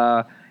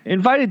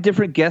 Invited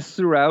different guests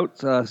throughout.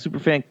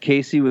 Superfan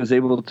Casey was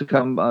able to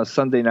come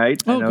Sunday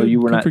night. I know good. you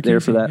were not there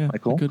for that, yeah,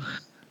 Michael. Good.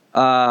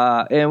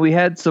 And we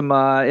had some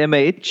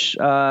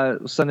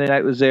MH. Sunday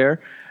night was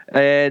there.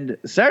 And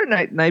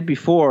Saturday night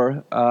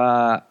before,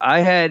 I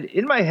had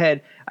in my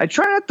head, I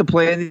try not to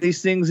plan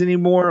these things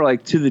anymore,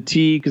 like to the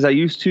T, because I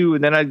used to,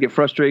 and then I'd get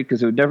frustrated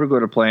because it would never go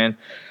to plan.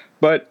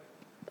 But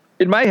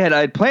in my head,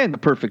 I'd planned the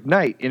perfect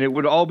night, and it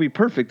would all be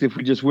perfect if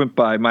we just went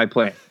by my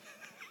plan.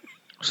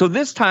 So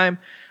this time,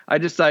 I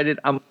decided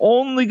I'm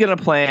only going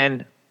to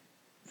plan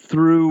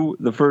through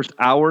the first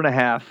hour and a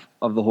half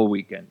of the whole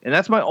weekend. And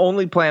that's my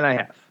only plan I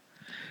have.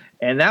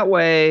 And that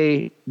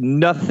way,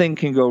 nothing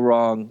can go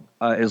wrong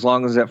as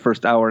long as that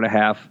first hour and a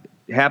half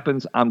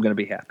happens. I'm going to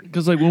be happy.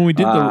 Because like when we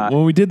did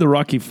the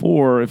Rocky IV,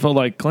 it felt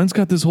like Glenn's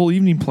got this whole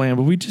evening plan,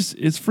 but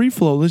it's free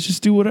flow. Let's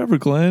just do whatever,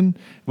 Glenn.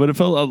 But it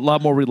felt a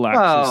lot more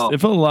relaxed.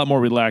 It felt a lot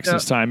more relaxed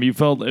this time. You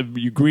felt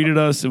you greeted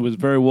us. It was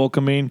very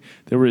welcoming.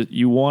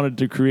 You wanted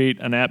to create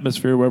an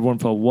atmosphere where everyone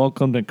felt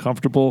welcomed and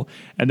comfortable,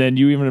 and then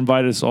you even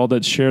invited us all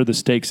to share the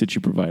steaks that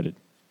you provided.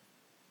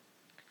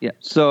 Yeah.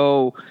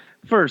 So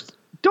first,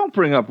 don't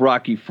bring up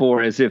Rocky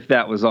IV as if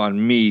that was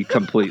on me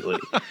completely.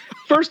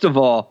 First of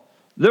all,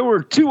 there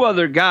were two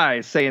other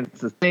guys saying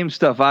the same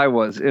stuff I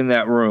was in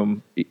that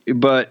room,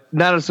 but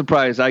not a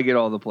surprise. I get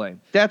all the blame.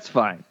 That's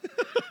fine.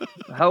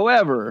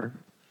 However,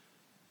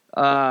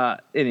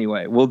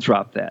 anyway, we'll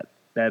drop that.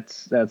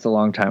 That's a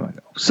long time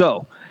ago.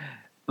 So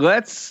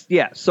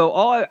So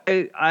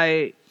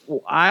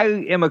I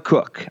am a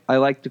cook. I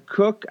like to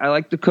cook. I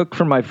like to cook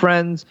for my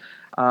friends.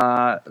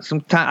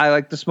 Sometimes I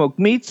like to smoke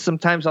meats.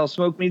 Sometimes I'll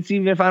smoke meats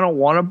even if I don't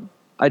want to.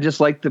 I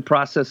just like the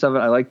process of it.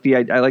 I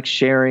like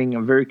sharing.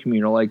 I'm very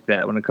communal like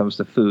that when it comes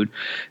to food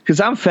because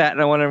I'm fat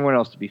and I want everyone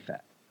else to be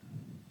fat.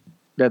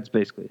 That's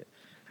basically it.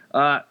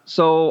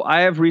 So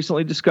I have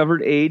recently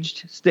discovered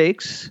aged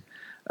steaks,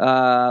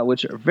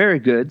 which are very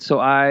good. So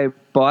I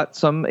bought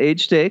some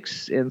aged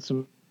steaks and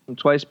some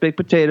twice baked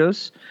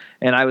potatoes,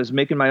 and I was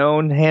making my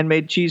own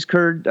handmade cheese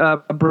curd,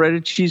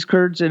 breaded cheese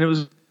curds, and it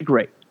was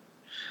great.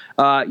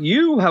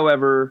 You,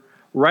 however,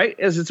 right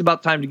as it's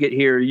about time to get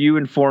here, you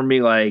informed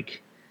me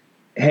like,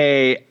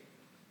 hey,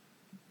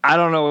 I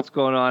don't know what's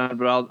going on,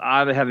 but I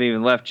haven't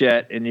even left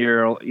yet, and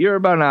you're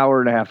about an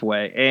hour and a half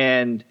away.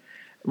 And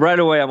right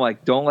away, I'm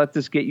like, don't let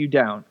this get you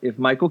down. If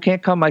Michael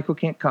can't come, Michael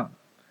can't come.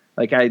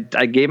 Like I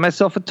gave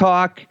myself a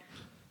talk.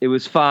 It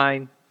was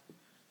fine.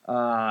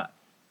 I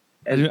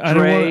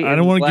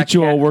don't want to get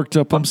you all worked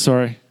up. I'm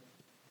sorry.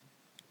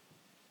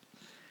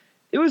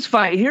 It was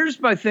fine. Here's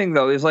my thing,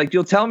 though, is like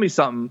you'll tell me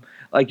something,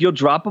 like you'll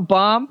drop a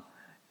bomb,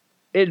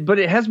 but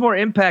it has more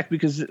impact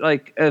because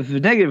like of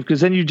negative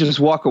because then you just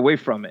walk away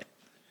from it.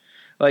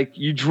 Like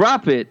you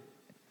drop it,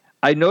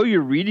 I know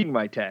you're reading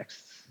my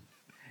texts,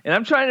 and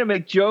I'm trying to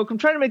make joke. I'm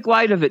trying to make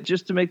light of it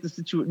just to make the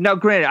situation. Now,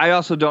 granted, I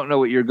also don't know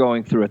what you're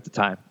going through at the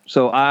time,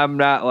 so I'm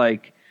not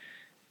like,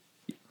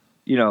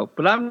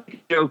 but I'm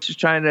just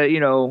trying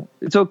to,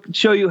 it's okay,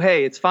 show you,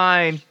 hey, it's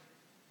fine.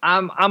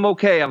 I'm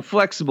okay. I'm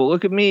flexible.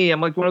 Look at me.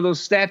 I'm like one of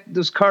those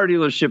car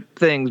dealership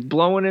things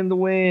blowing in the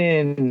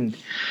wind.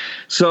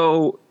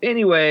 So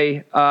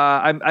anyway,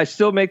 I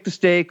still make the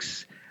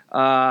steaks.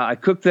 I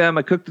cook them.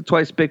 I cooked the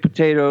twice baked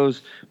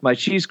potatoes. My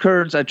cheese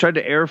curds, I tried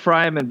to air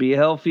fry them and be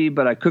healthy,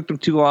 but I cooked them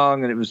too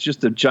long, and it was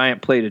just a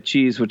giant plate of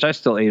cheese, which I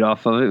still ate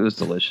off of. It was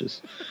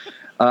delicious.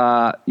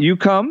 You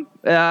come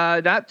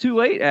not too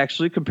late,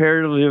 actually,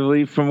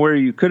 comparatively from where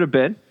you could have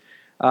been.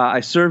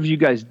 I served you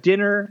guys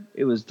dinner.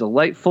 It was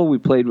delightful.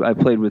 I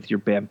played with your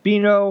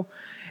Bambino,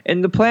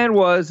 and the plan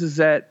was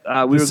that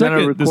we were going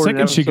to record. The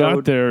second she got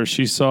episode. there,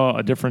 she saw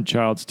a different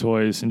child's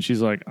toys, and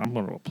she's like, "I'm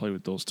going to play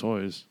with those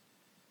toys,"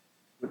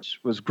 which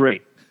was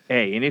great.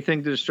 Hey,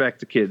 anything to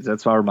distract the kids.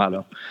 That's our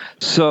motto.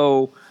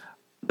 So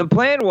the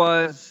plan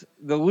was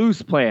the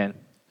loose plan.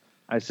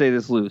 I say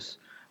this loose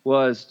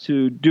was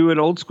to do an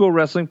old school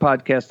wrestling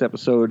podcast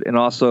episode, and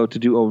also to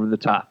do Over the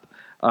Top.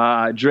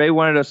 Dre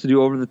wanted us to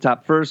do Over the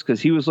Top first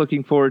because he was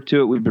looking forward to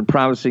it. We've been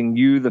promising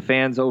you, the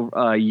fans, over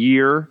a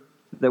year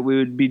that we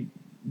would be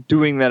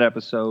doing that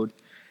episode.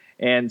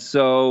 And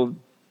so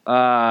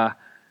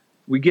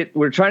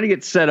we're trying to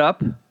get set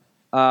up.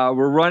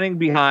 We're running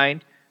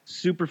behind.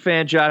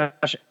 Superfan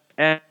Josh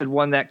had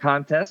won that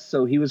contest,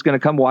 so he was going to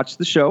come watch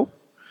the show.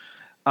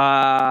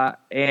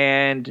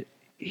 And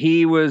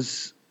he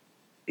was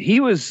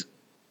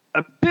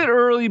a bit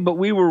early, but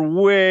we were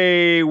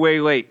way, way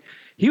late.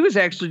 He was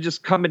actually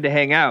just coming to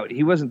hang out.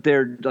 He wasn't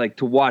there like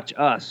to watch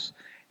us.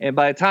 And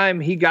by the time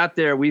he got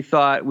there, we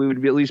thought we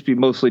would at least be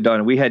mostly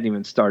done. We hadn't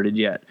even started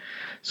yet.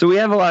 So we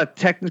have a lot of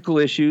technical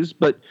issues,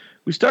 but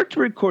we start to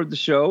record the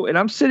show, and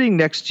I'm sitting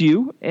next to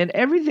you, and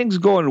everything's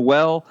going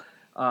well.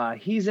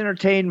 He's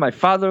entertained. My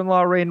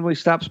father-in-law randomly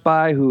stops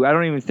by, who I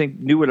don't even think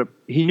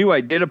he knew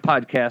I did a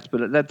podcast,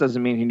 but that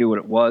doesn't mean he knew what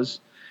it was.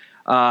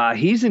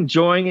 He's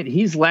enjoying it.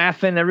 He's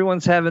laughing.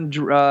 Everyone's having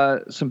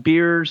some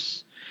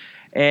beers,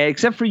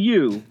 except for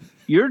you.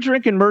 You're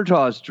drinking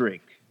Murtaugh's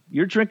drink.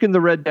 You're drinking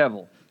the Red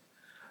Devil.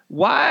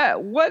 Why?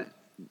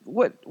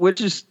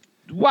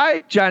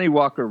 Why Johnny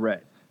Walker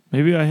Red?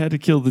 Maybe I had to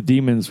kill the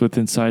demons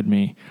within inside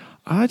me.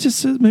 I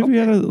just maybe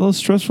had a little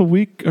stressful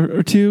week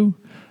or two.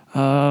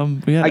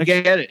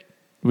 Get it.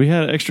 We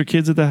had extra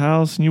kids at the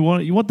house, and you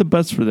want the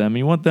best for them.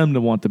 You want them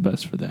to want the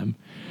best for them.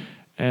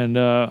 And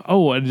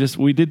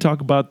we did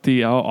talk about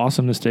how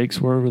awesome the steaks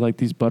were, like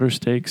these butter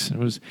steaks. It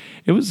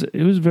was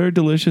very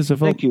delicious. I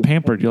felt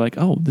pampered. You're like,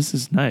 oh, this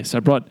is nice. I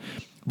brought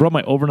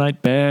my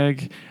overnight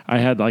bag. I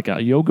had like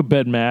a yoga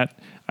bed mat.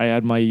 I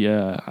had I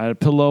had a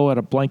pillow, I had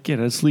a blanket,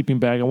 I had a sleeping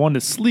bag. I wanted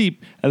to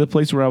sleep at the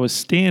place where I was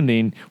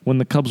standing when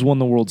the Cubs won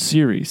the World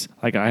Series.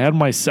 Like I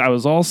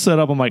was all set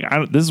up. I'm like,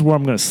 this is where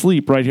I'm going to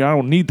sleep right here. I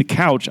don't need the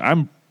couch.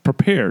 I'm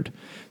prepared.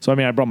 So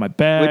I brought my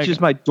bag, which is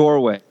my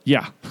doorway.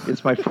 Yeah,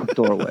 it's my front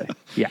doorway.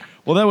 Yeah.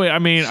 Well, that way,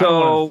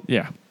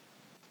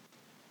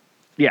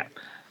 yeah.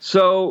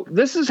 So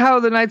this is how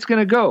the night's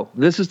going to go.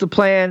 This is the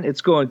plan.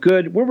 It's going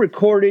good. We're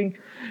recording.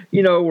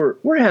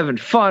 We're having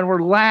fun.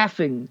 We're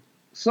laughing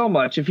so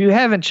much. If you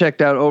haven't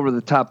checked out Over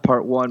the Top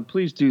Part 1,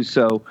 please do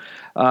so.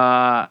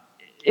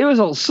 It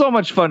was so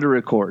much fun to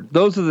record.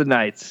 Those are the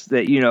nights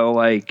that, you're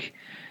like,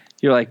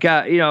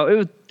 God,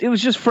 it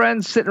was just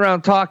friends sitting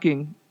around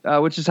talking,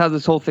 which is how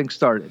this whole thing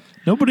started.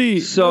 Nobody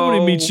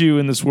meets you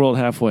in this world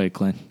halfway,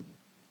 Clint.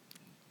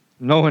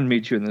 No one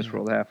meets you in this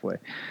world halfway.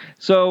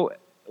 So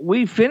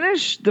we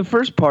finish the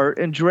first part,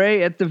 and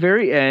Dre at the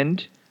very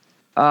end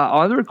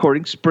on the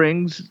recording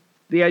springs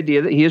the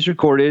idea that he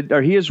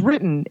has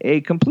written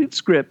a complete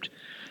script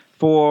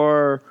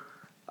for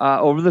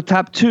Over the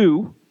Top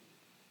 2,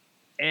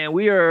 and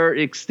we are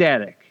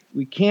ecstatic.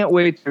 We can't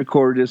wait to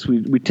record this.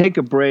 We take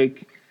a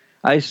break.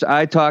 I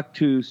talked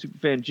to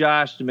Superfan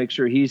Josh to make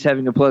sure he's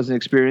having a pleasant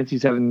experience.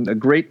 He's having a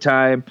great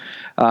time.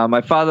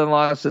 My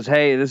father-in-law says,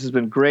 hey, this has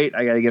been great.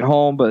 I got to get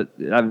home, but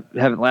I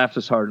haven't laughed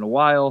this hard in a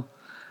while.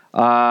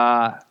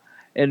 And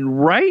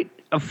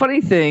a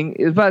funny thing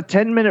is about a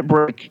 10-minute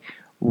break.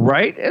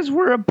 Right as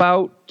we're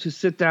about to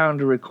sit down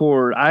to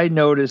record, I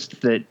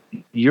noticed that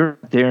you're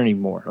not there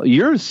anymore.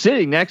 You're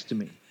sitting next to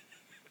me,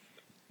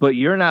 but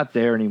you're not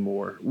there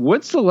anymore.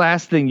 What's the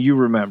last thing you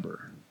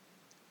remember?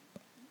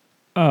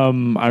 I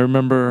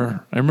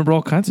remember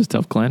all kinds of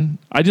stuff, Glenn.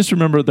 I just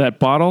remember that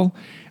bottle.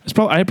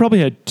 I probably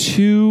had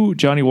 2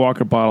 Johnny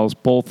Walker bottles,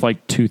 both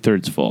like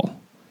 2/3 full.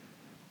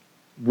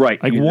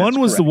 Right. Like one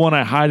was the one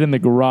I hide in the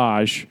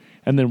garage,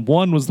 and then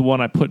one was the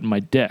one I put in my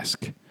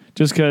desk,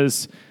 just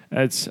because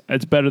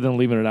it's better than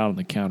leaving it out on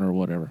the counter or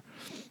whatever.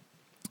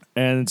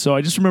 And so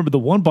I just remember the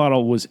one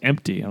bottle was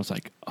empty. I was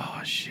like,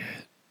 oh, shit.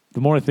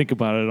 The more I think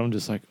about it, I'm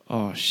just like,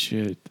 oh,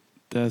 shit,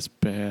 that's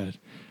bad.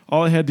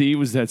 All I had to eat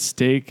was that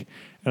steak,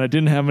 and I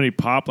didn't have any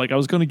pop. Like, I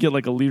was going to get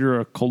like a liter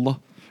of cola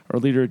or a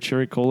liter of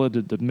cherry cola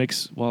to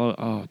mix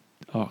while,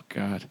 oh,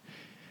 God.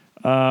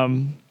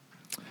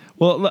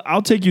 Well,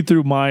 I'll take you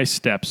through my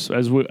steps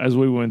as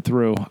we went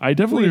through. I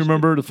definitely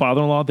remember the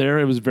father-in-law there.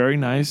 It was very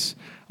nice.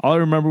 All I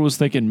remember was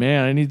thinking,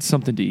 man, I need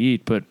something to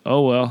eat, but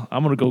oh well,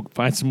 I'm going to go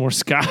find some more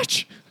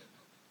scotch.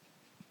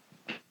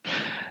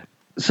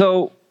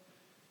 So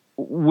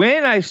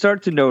when I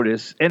start to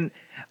notice, and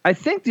I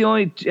think the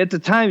only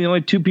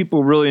 2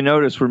 people really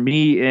noticed were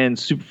me and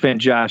Superfan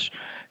Josh,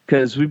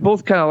 because we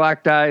both kind of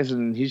locked eyes,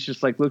 and he's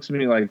just like looks at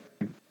me like,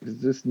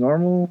 is this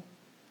normal?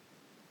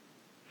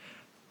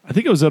 I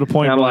think it was at a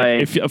point where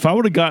if I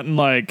would have gotten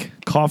like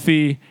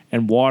coffee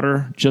and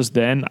water just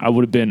then, I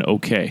would have been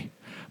okay.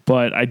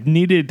 But I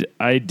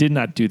did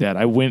not do that.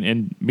 I went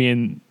and me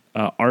and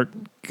Art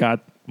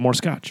got more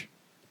scotch.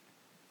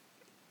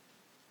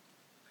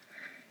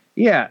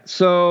 Yeah.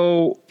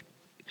 So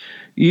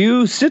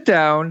you sit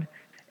down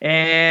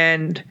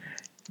and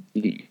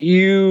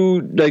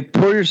you like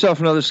pour yourself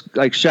another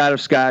like shot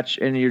of scotch,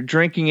 and you're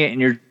drinking it,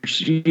 and you're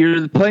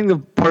playing the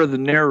part of the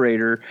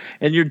narrator,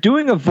 and you're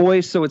doing a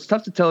voice. So it's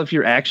tough to tell if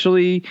you're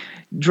actually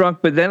drunk,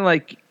 but then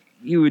like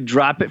you would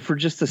drop it for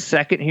just a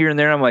second here and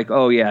there. I'm like,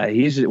 oh yeah,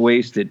 he's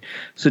wasted.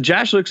 So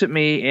Josh looks at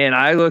me, and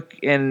I look,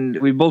 and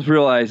we both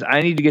realize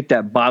I need to get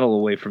that bottle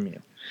away from you,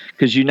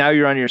 because now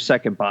you're on your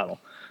second bottle.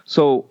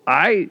 So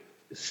I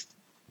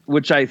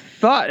which I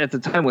thought at the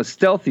time was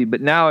stealthy,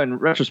 but now in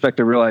retrospect,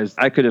 I realized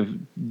I could have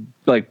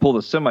like pulled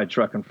a semi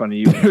truck in front of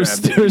you.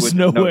 There's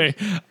no way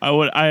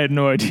I had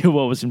no idea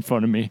what was in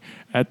front of me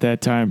at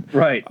that time.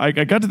 Right. I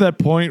got to that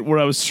point where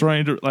I was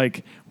trying to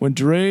like when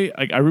Dre.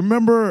 I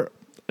remember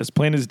as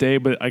plain as day,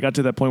 but I got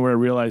to that point where I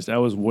realized I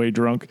was way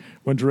drunk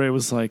when Dre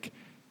was like,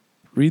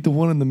 "Read the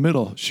one in the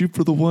middle, shoot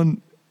for the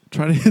one,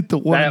 try to hit the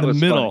one in the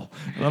middle."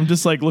 Funny. And I'm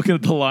just like looking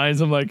at the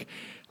lines. I'm like,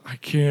 I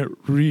can't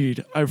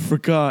read. I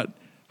forgot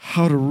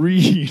how to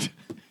read.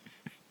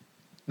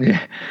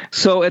 Yeah.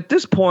 So at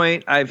this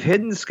point, I've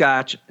hidden the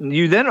scotch. And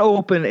you then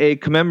open a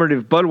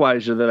commemorative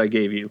Budweiser that I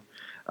gave you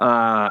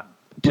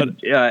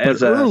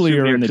as a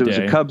earlier in the day, it was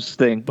a Cubs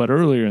thing. But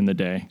earlier in the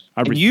day,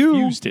 I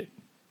refused it.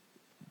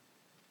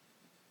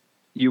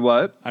 You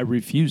what? I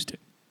refused it.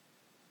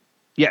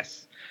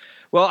 Yes.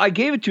 Well, I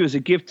gave it to you as a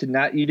gift to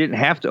not. You didn't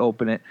have to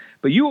open it,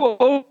 but you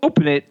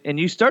open it and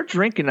you start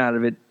drinking out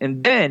of it,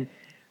 and then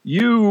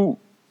you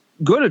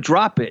go to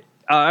drop it.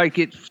 Like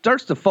it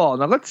starts to fall.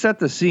 Now let's set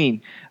the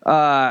scene.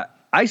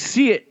 I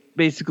see it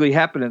basically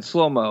happen in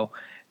slow-mo.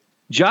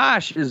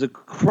 Josh is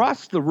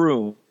across the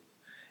room,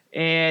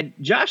 and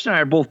Josh and I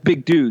are both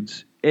big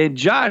dudes. And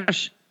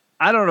Josh,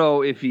 I don't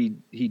know if he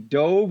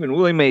dove and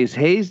Willie Mays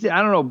hazed it.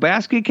 I don't know,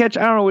 basket catch.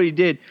 I don't know what he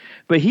did,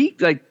 but he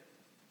like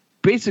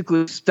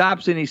basically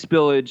stops any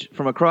spillage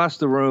from across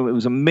the room. It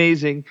was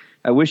amazing.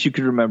 I wish you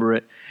could remember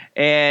it.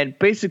 And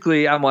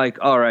basically, I'm like,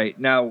 all right,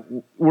 now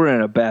we're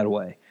in a bad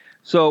way.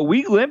 So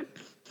we limped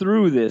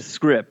through this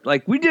script.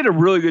 Like, we did a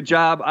really good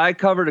job. I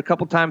covered a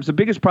couple times. The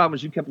biggest problem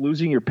is you kept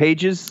losing your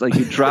pages. Like,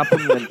 you drop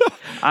them, and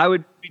I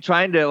would be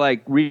trying to,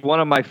 like, read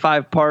one of my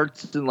 5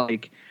 parts and,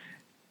 like,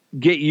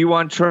 get you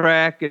on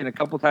track. And a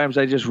couple times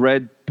I just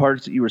read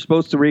parts that you were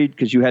supposed to read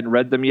because you hadn't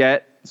read them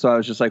yet. So I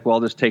was just like, well,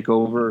 I'll just take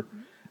over.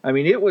 I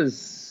mean, it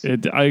was...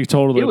 I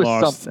totally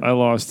lost. Something. I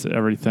lost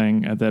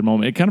everything at that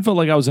moment. It kind of felt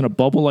like I was in a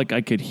bubble. Like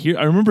I could hear.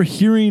 I remember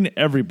hearing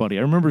everybody.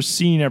 I remember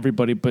seeing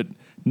everybody, but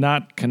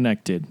not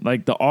connected.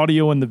 Like the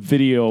audio and the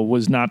video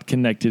was not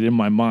connected in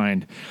my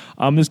mind.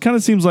 This kind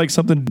of seems like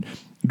something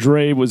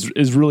Dre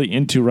is really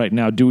into right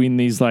now, doing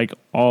these like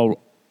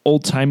all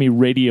old-timey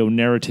radio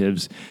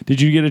narratives.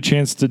 Did you get a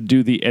chance to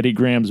do the Eddie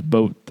Graham's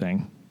boat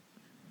thing?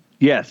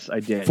 Yes,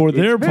 I did. For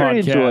their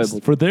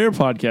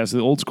podcast, the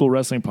Old School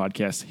Wrestling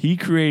Podcast, he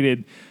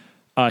created,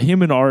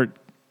 him and Art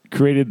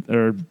created,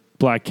 or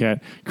Black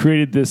Cat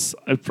created this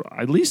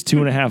at least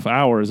 2.5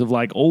 hours of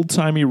like old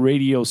timey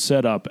radio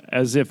setup,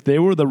 as if they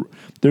were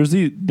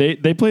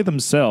they play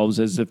themselves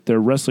as if they're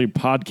wrestling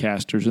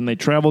podcasters, and they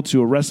travel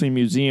to a wrestling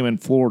museum in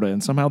Florida,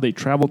 and somehow they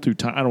travel through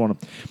time.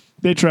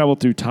 They travel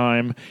through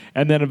time,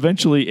 and then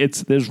eventually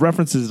there's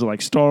references to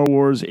like Star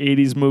Wars,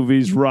 80s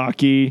movies,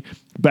 Rocky,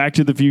 Back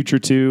to the Future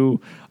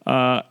 2.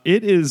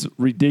 It is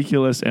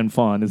ridiculous and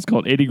fun. It's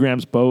called 80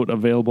 Grams Boat,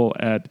 available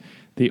at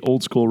the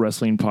Old School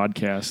Wrestling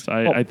Podcast.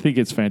 I think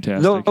it's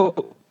fantastic.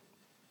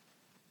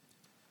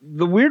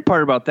 The weird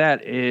part about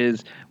that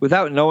is,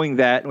 without knowing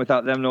that and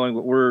without them knowing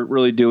what we're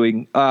really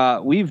doing,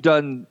 we've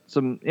done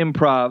some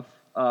improv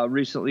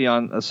recently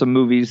on some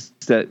movies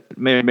that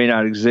may or may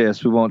not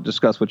exist. We won't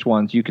discuss which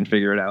ones. You can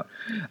figure it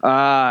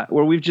out.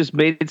 Where we've just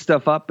made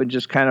stuff up and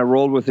just kind of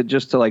rolled with it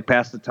just to like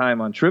pass the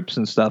time on trips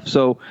and stuff.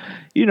 So,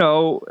 you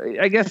know,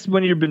 I guess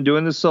when you've been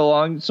doing this so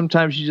long,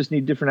 sometimes you just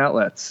need different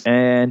outlets.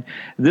 And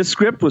this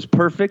script was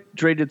perfect.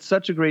 Dre did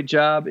such a great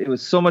job. It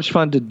was so much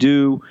fun to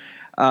do.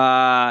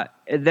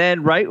 And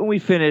then right when we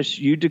finished,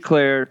 you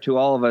declare to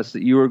all of us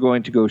that you were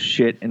going to go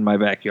shit in my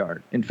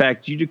backyard. In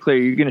fact, you declare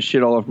you're going to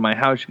shit all over my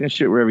house. You're going to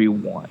shit wherever you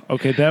want.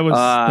 Okay,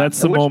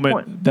 that's the moment.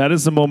 Point? That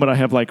is the moment I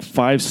have like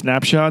 5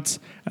 snapshots,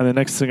 and the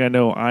next thing I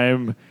know,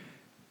 I'm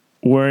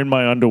wearing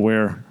my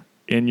underwear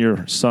in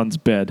your son's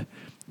bed.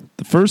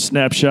 The first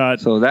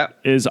snapshot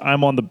is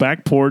I'm on the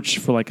back porch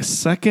for like a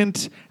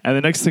second, and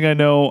the next thing I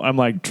know, I'm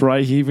like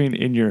dry heaving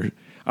in your...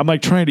 I'm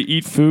like trying to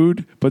eat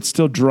food, but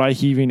still dry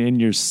heaving in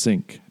your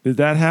sink. Did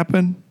that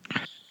happen?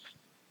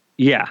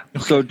 Yeah.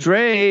 Okay. So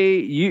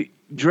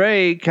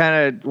Dre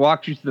kind of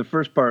walked you through the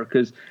first part,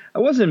 because I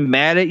wasn't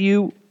mad at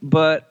you,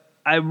 but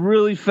I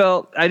really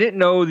felt I didn't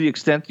know the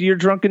extent of your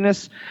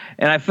drunkenness,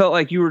 and I felt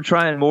like you were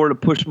trying more to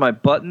push my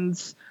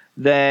buttons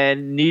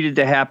than needed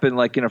to happen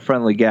like in a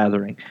friendly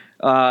gathering.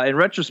 In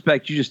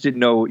retrospect, you just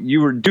didn't know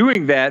you were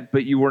doing that,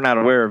 but you were not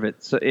aware of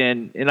it. So,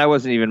 and I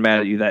wasn't even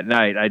mad at you that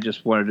night. I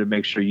just wanted to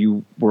make sure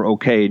you were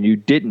okay and you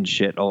didn't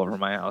shit all over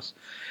my house.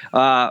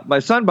 My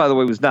son, by the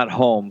way, was not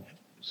home.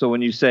 So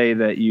when you say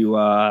that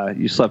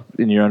you slept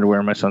in your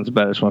underwear in my son's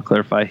bed, I just want to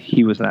clarify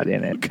he was not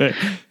in it. Okay.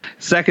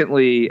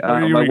 Secondly,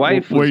 my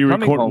wife was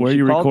coming home. Where are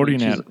you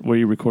recording at? Where are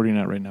you recording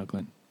at right now,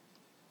 Glenn?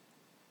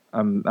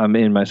 I'm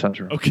in my son's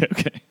room. Okay.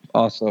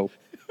 Also,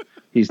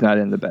 he's not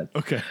in the bed.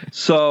 Okay.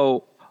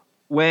 So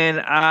when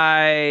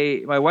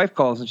my wife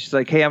calls and she's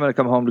like, "Hey, I'm going to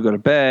come home to go to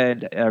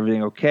bed.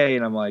 Everything okay?"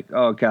 And I'm like,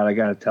 "Oh God, I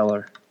got to tell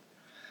her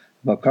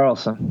about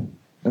Carlson."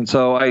 And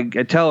so I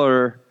tell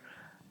her,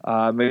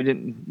 maybe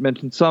didn't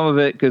mention some of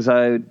it because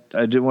I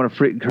didn't want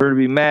her to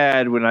be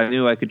mad when I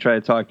knew I could try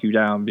to talk you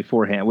down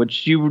beforehand,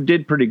 which you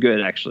did pretty good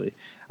actually.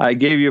 I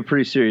gave you a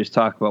pretty serious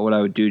talk about what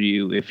I would do to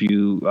you if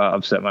you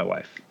upset my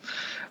wife.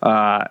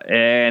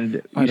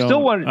 And you said you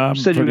were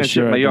going to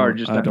shit in my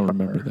yard. I don't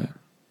remember that.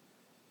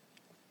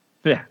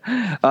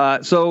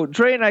 Yeah. So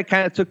Dre and I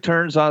kind of took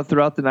turns on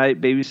throughout the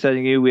night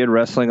babysitting you. We had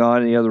wrestling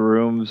on in the other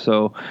room,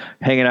 so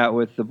hanging out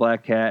with the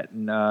Black Cat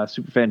and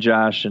Superfan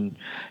Josh, and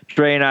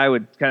Dre and I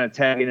would kind of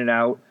tag in and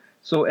out.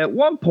 So at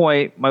one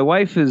point, my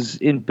wife is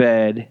in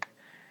bed.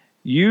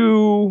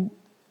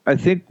 I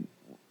think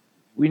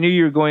we knew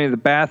you were going to the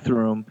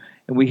bathroom,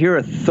 and we hear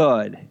a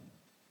thud.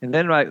 And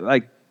then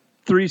like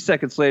 3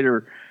 seconds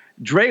later,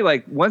 Dre,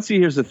 like, once he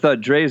hears the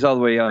thud, Dre's all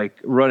the way, like,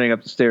 running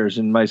up the stairs,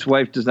 and my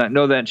wife does not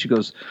know that, and she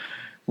goes,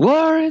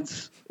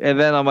 Lawrence! And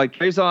then I'm like,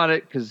 Dre's on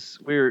it, because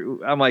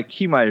I'm like,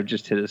 he might have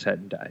just hit his head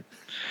and died.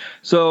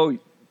 So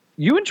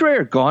you and Dre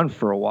are gone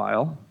for a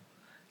while,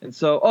 and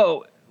so,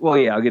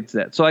 I'll get to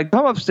that. So I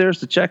come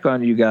upstairs to check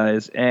on you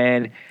guys,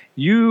 and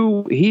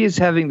he is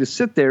having to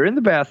sit there in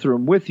the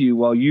bathroom with you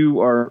while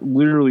you are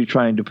literally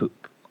trying to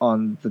poop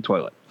on the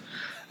toilet.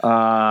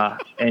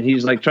 And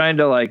he's like trying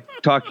to like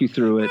talk you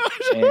through it,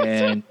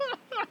 and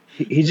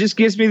he just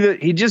gives me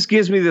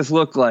this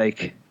look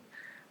like,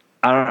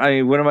 I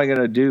mean, what am I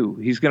gonna do?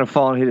 He's gonna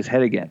fall and hit his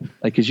head again,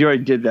 like, because you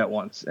already did that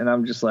once, and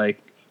I'm just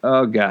like,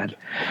 oh god.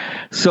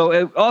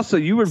 So also,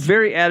 you were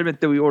very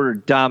adamant that we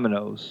ordered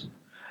Domino's.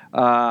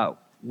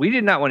 We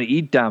did not want to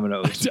eat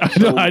Domino's.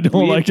 I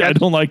don't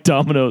like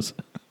Domino's.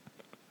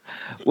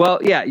 Well,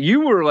 yeah,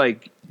 you were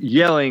like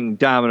yelling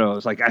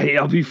Domino's, like,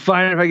 I'll be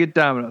fine if I get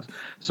Domino's.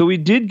 So we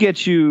did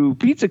get you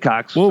Pizza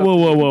Cocks.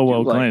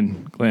 Whoa,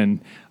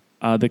 Glenn.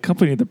 The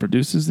company that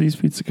produces these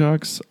Pizza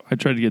Cocks, I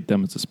tried to get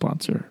them as a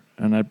sponsor,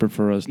 and I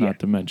prefer us not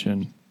to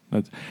mention.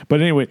 But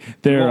anyway,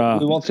 we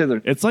won't say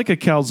they're. It's like a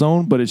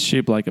calzone, but it's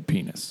shaped like a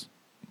penis.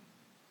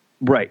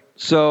 Right.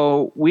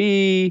 So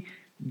we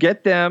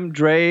get them.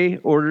 Dre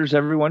orders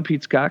everyone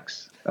Pizza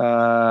Cocks,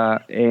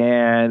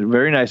 and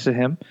very nice of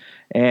him.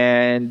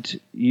 And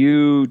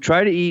you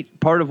try to eat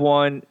part of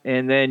one,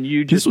 and then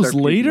you just. This was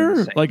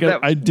later? Like,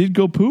 I did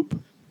go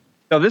poop?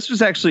 No, this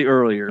was actually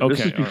earlier. Okay,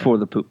 this was before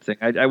the poop thing.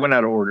 I went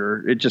out of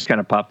order. It just kind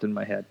of popped in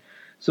my head.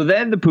 So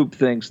then the poop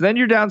thing. So then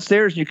you're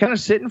downstairs, and you're kind of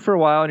sitting for a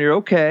while, and you're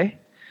okay.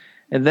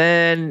 And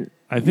then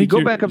I think you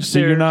go back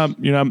upstairs. So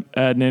you're not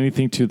adding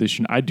anything to this.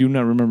 I do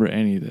not remember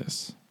any of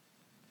this.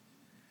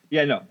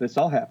 Yeah, no, this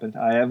all happened.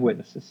 I have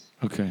witnesses.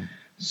 Okay.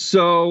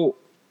 So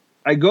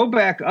I go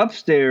back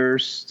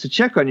upstairs to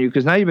check on you,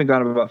 because now you've been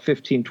gone about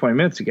 15, 20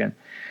 minutes again.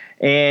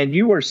 And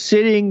you were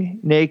sitting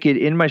naked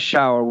in my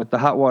shower with the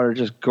hot water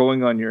just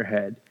going on your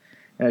head.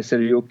 And I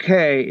said, are you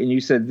okay? And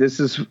you said, this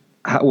is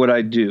what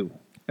I do.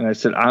 And I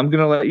said, I'm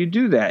going to let you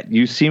do that.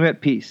 You seem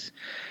at peace.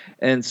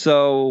 And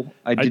so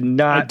I did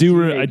not. I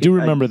do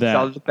remember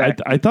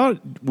that. I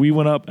thought we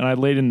went up and I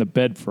laid in the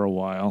bed for a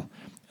while.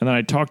 And then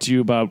I talked to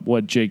you about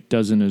what Jake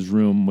does in his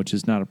room, which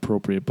is not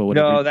appropriate. But was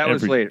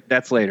later.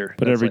 That's later.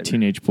 But every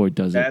teenage boy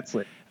does it. That's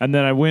later. And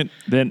then I went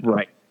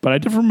right. But I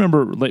just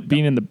remember like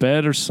being in the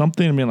bed or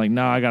something and being like,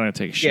 I gotta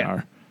take a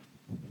shower.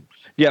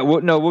 Yeah.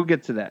 We'll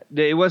get to that.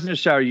 It wasn't a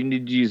shower. You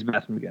need to use the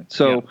bathroom again.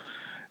 So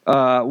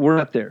we're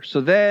not there.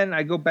 So then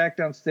I go back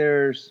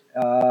downstairs.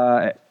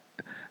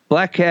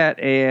 Black Cat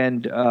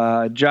and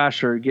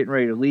Josh are getting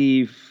ready to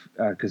leave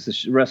because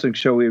the wrestling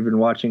show we've been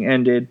watching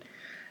ended.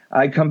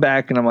 I come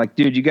back and I'm like,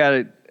 dude, you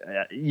gotta.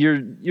 You're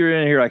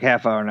in here like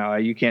half hour now.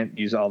 You can't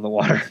use all the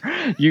water.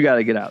 You got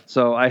to get out.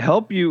 So I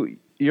help you.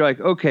 You're like,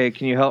 okay,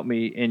 can you help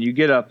me? And you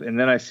get up, and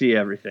then I see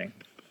everything.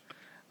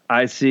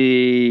 I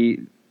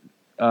see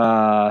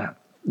the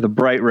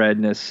bright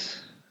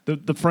redness.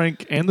 The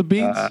Frank and the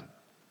beans?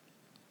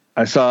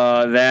 I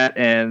saw that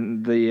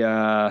and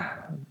the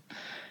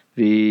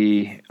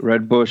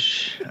red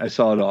bush. I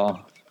saw it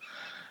all.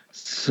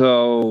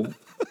 So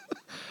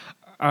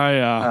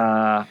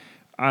I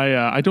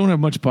don't have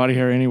much body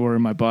hair anywhere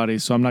in my body,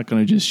 so I'm not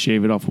going to just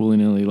shave it off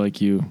willy-nilly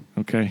like you.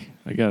 Okay?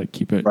 I got to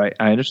keep it. Right.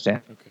 I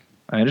understand. Okay.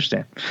 I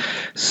understand.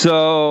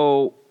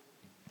 So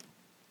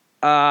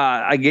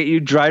I get you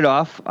dried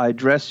off. I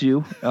dress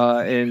you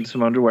in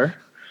some underwear.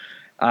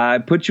 I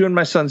put you in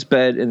my son's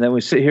bed, and then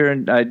we sit here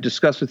and I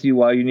discuss with you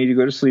why you need to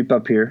go to sleep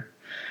up here.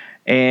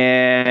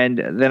 And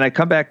then I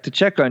come back to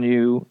check on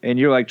you, and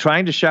you're like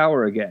trying to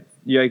shower again.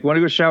 You're like, want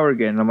to go shower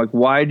again? And I'm like,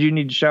 why do you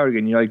need to shower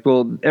again? You're like,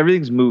 well,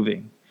 everything's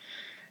moving.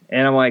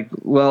 And I'm like,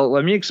 well,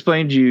 let me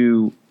explain to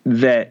you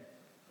that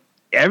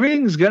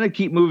everything's going to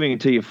keep moving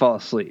until you fall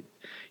asleep.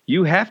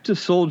 You have to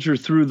soldier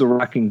through the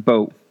rocking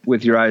boat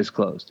with your eyes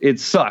closed. It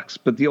sucks,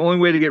 but the only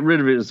way to get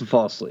rid of it is to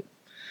fall asleep.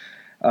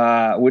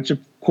 Which,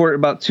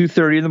 about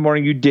 2:30 in the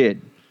morning, you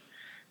did.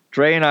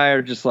 Dre and I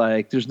are just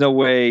like, there's no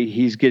way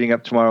he's getting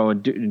up tomorrow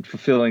and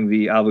fulfilling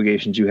the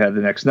obligations you had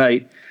the next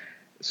night.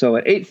 So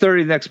at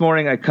 8:30 the next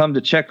morning, I come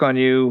to check on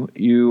you.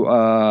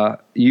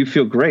 You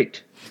feel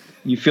great.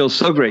 You feel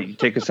so great. You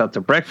take us out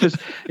to breakfast.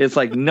 It's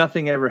like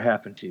nothing ever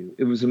happened to you.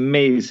 It was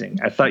amazing.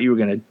 I thought you were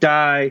going to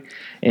die,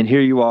 and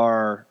here you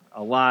are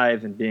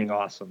alive and being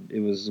awesome.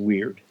 It was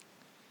weird.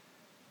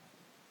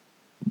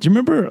 Do you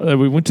remember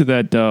we went to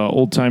that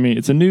old-timey,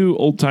 it's a new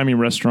old-timey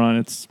restaurant.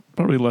 It's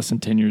probably less than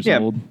 10 years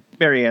old.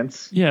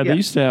 Marianne's. Yeah, they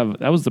used to have,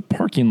 that was the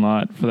parking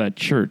lot for that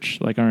church,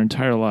 like our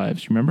entire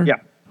lives. You remember? Yeah.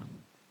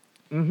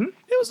 Mm-hmm.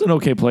 It was an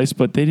okay place,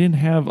 but they didn't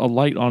have a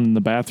light on in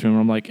the bathroom.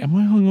 I'm like, am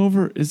I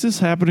hungover? Is this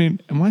happening?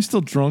 Am I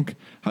still drunk?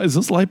 Does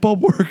this light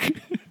bulb work?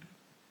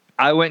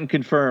 I went and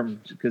confirmed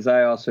because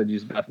I also had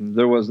used the bathroom.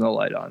 There was no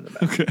light on in the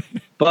bathroom.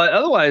 Okay. But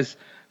otherwise,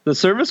 the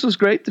service was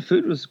great. The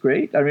food was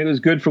great. I mean, it was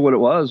good for what it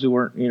was. We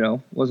weren't,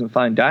 wasn't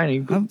fine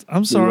dining.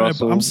 I'm sorry.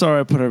 I'm sorry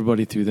I put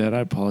everybody through that. I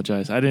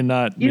apologize. I did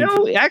not.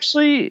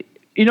 Actually,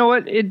 you know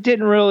what? It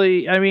didn't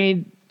really. I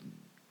mean,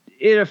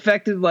 it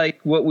affected like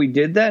what we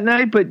did that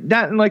night, but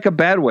not in like a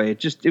bad way.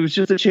 It was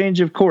just a change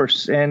of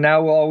course, and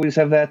now we'll always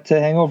have that to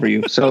hang over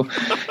you. So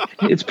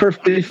it's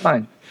perfectly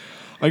fine.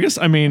 I guess,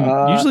 I mean,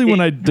 usually when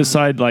I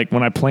decide, like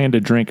when I plan to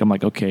drink, I'm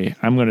like, okay,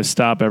 I'm going to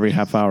stop every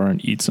half hour and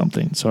eat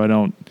something so I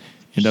don't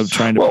end up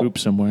trying to poop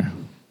somewhere.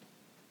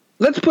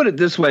 Let's put it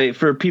this way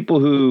for people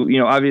who,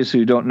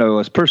 obviously who don't know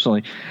us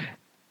personally.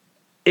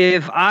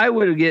 If I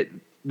would have get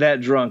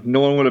that drunk,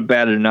 no one would have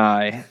batted an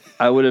eye.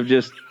 I would have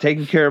just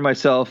taken care of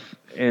myself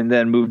and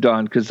then moved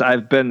on because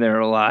I've been there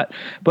a lot.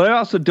 But I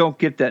also don't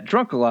get that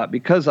drunk a lot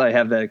because I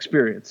have that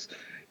experience.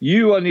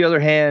 You, on the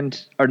other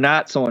hand, are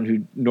not someone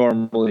who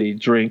normally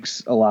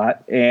drinks a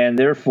lot, and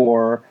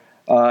therefore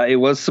it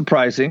was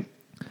surprising.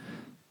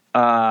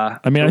 I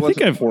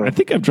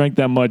think I've drank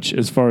that much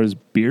as far as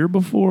beer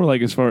before,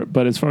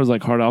 but as far as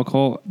like hard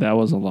alcohol, that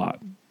was a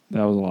lot.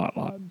 That was a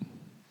lot.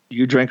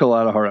 You drank a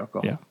lot of hard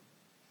alcohol. Yeah.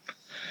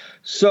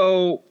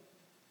 So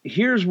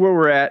here's where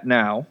we're at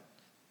now.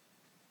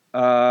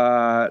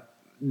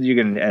 You're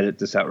going to edit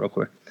this out real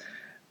quick.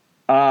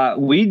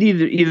 We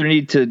either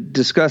need to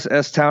discuss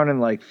S-Town in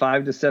like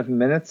 5 to 7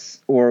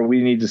 minutes, or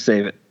we need to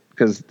save it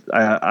because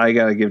I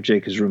got to give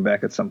Jake his room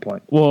back at some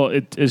point. Well,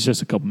 it's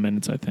just a couple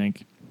minutes, I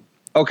think.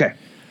 Okay,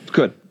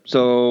 good.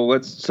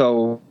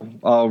 So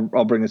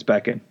I'll bring this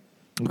back in.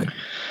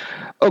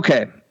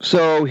 Okay.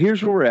 So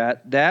here's where we're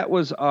at. That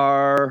was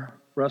our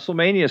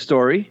WrestleMania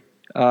story.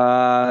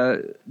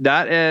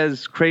 Not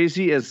as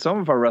crazy as some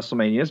of our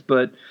WrestleManias,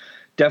 but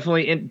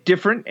definitely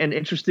different and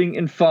interesting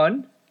and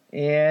fun.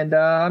 And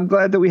I'm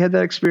glad that we had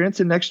that experience.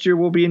 And next year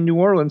we'll be in New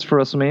Orleans for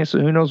WrestleMania, so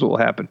who knows what will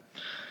happen.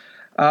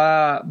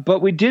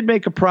 But we did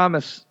make a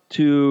promise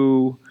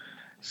to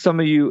some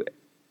of you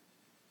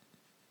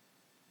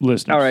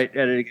listeners. All right,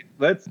 editing.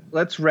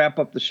 Let's wrap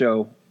up the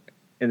show,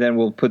 and then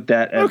we'll put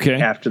that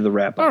after the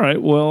wrap up. All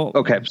right. Well.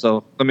 Okay.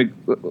 So let me.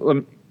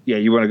 Yeah,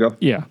 you want to go?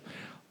 Yeah.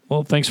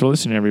 Well, thanks for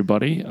listening,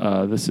 everybody.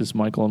 This is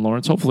Michael and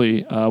Lawrence.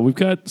 Hopefully, we've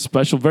got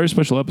very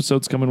special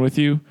episodes coming at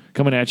you.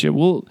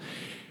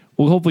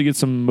 We'll hopefully get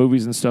some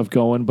movies and stuff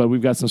going, but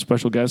we've got some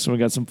special guests and we've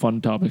got some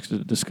fun topics to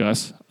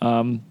discuss.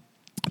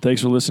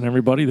 Thanks for listening,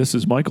 everybody. This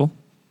is Michael.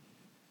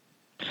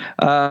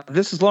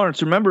 This is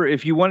Lawrence. Remember,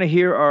 if you want to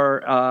hear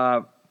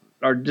our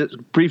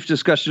brief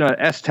discussion on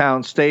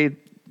S-Town, stay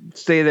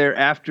there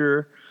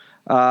after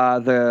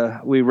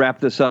we wrap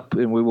this up,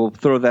 and we will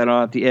throw that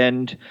on at the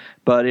end.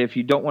 But if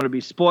you don't want to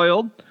be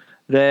spoiled,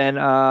 then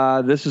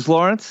this is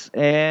Lawrence.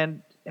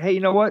 And hey, you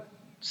know what?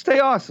 Stay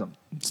awesome.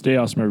 Stay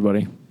awesome,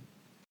 everybody.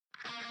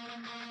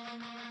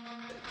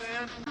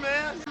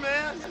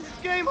 Man, it's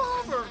game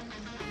over.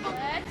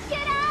 Let's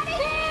get out of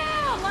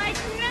here! Like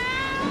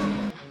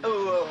now!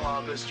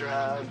 Aloha, Mr.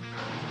 Hyde.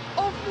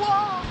 Au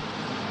revoir!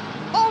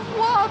 Au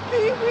revoir,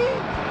 baby!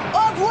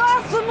 Au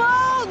revoir,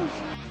 Simone!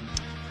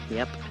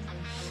 Yep.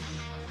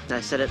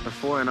 I said it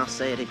before and I'll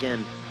say it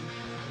again.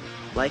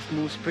 Life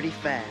moves pretty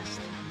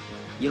fast.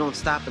 You don't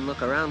stop and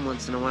look around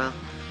once in a while,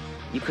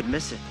 you could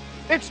miss it.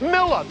 It's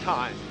Miller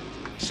time.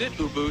 Sit,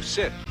 Ubu,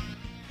 sit.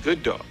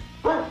 Good dog.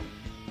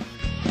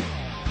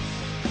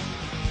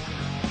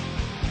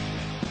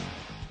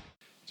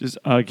 Just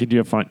can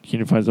you find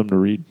something to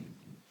read?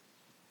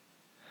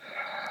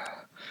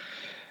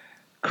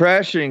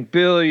 Crashing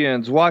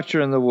Billions,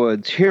 Watcher in the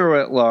Woods, Hero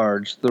at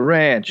Large, The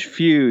Ranch,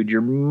 Feud,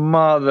 Your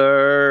Mother.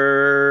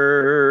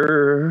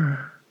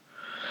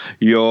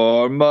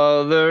 Your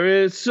mother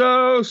is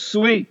so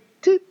sweet.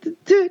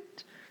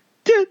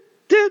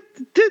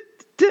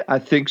 I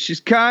think she's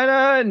kind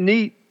of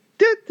neat.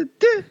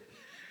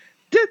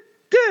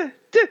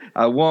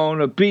 I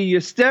want to be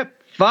your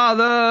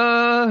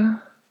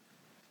stepfather.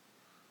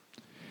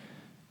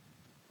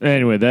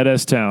 Anyway, that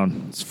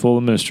S-Town, it's full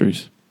of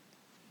mysteries.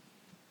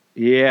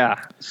 Yeah.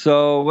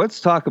 So let's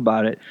talk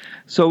about it.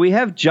 So we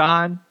have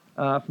John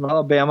from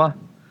Alabama.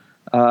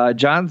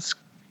 John's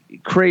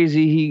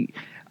crazy.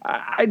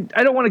 I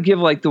don't want to give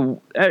like the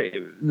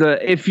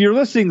if you're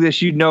listening to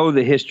this, you know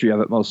the history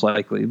of it most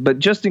likely. But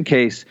just in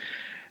case,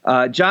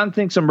 John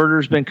thinks a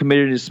murder's been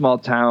committed in a small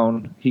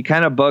town. He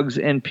kind of bugs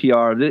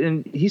NPR,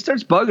 and he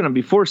starts bugging them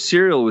before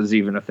Serial was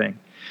even a thing.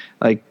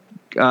 Like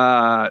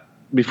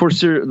before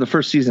the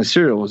first season of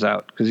Serial was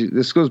out, because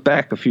this goes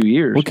back a few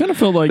years. Well, it kind of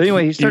felt like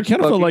he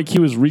felt like he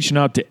was reaching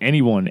out to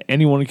anyone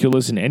who could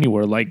listen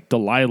anywhere, like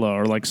Delilah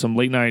or like some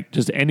late night,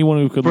 just anyone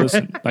who could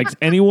listen,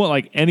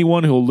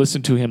 anyone who will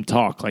listen to him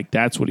talk. Like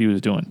that's what he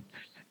was doing.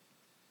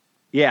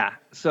 Yeah.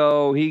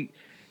 So he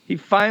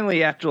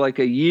finally, after like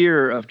a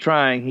year of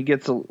trying, he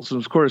gets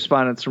some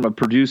correspondence from a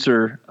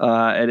producer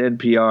at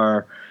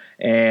NPR,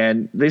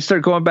 and they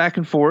start going back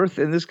and forth.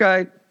 And this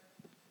guy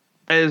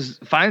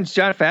finds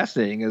John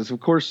fascinating. As of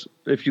course,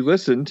 if you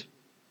listened,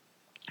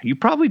 you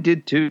probably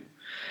did too.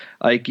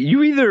 Like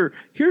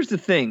here's the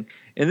thing,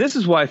 and this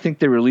is why I think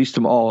they released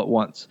them all at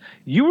once.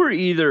 You were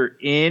either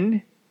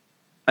in,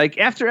 like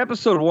after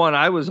episode 1,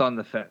 I was on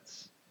the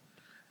fence.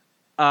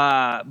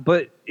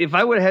 But if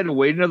I would have had to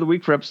wait another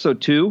week for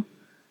episode 2,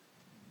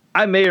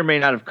 I may or may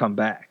not have come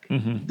back.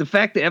 Mm-hmm. The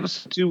fact that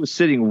episode 2 was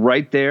sitting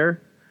right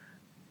there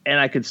and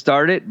I could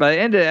start it, by the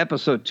end of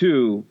episode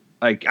 2,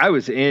 like I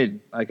was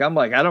in. Like I'm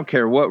like, I don't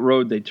care what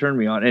road they turn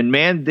me on. And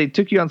man, they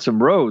took you on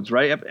some roads,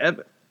 right?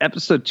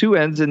 Episode 2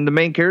 ends and the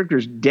main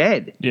character's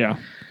dead. Yeah.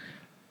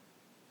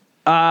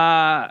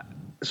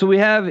 So we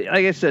have,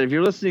 like I said, if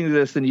you're listening to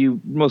this, then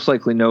you most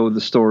likely know the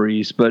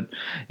stories, but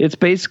it's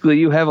basically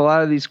you have a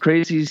lot of these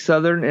crazy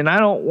Southern, and I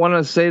don't want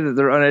to say that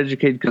they're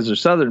uneducated because they're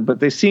Southern, but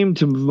they seem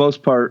to, for the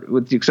most part,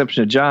 with the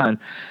exception of John,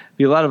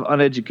 be a lot of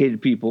uneducated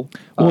people.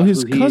 Well,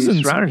 his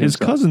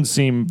cousins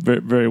seem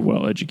very, very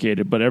well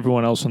educated, but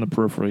everyone else on the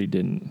periphery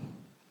didn't.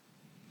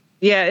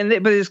 Yeah,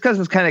 but his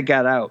cousins kind of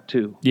got out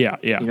too. Yeah.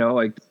 You know,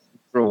 like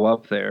grow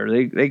up there.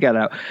 They got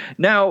out.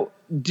 Now,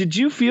 did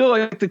you feel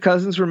like the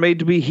cousins were made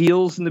to be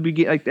heels in the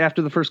beginning, like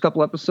after the first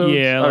couple episodes?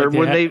 Yeah, or like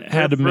were they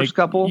had to make first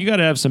couple? You got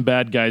to have some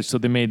bad guys, so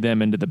they made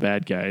them into the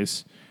bad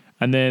guys.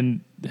 And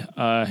then,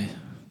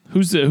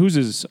 who's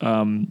his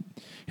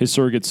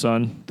surrogate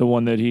son? The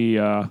one that he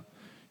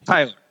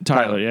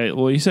Tyler. Yeah.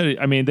 Well, he said.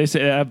 I mean, they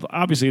say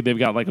obviously they've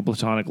got like a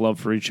platonic love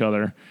for each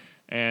other,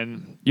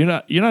 and you're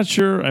not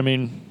sure. I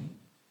mean,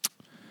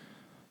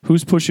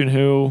 who's pushing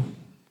who?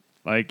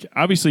 Like,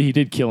 obviously he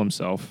did kill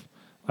himself.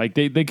 Like,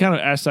 they kind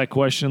of asked that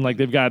question. Like,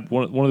 they've got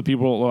one of the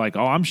people like,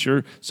 oh, I'm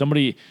sure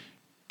somebody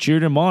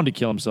cheered him on to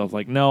kill himself.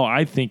 Like, no,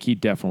 I think he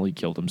definitely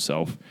killed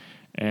himself.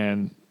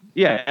 And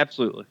yeah,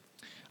 absolutely.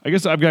 I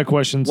guess I've got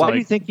questions. Why do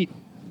you think he?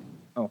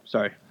 Oh,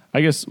 sorry.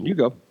 I guess you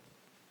go.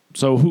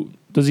 So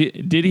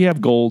did he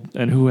have gold,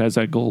 and who has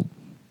that gold?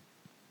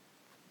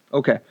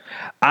 Okay.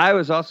 I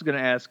was also going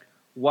to ask,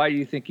 why do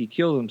you think he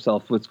killed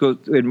himself? Which goes,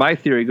 in my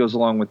theory, goes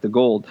along with the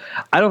gold.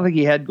 I don't think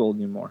he had gold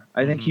anymore.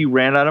 I think he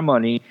ran out of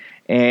money,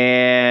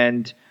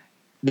 and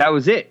that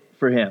was it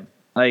for him.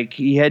 Like,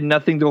 he had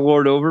nothing to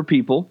lord over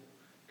people,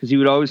 because he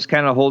would always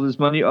kind of hold his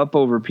money up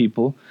over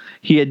people.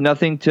 He had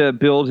nothing to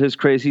build his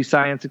crazy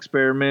science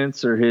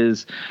experiments or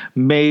his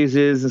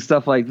mazes and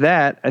stuff like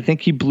that. I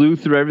think he blew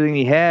through everything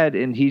he had,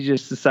 and he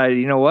just decided,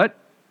 you know what?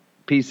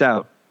 Peace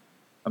out.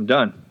 I'm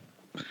done.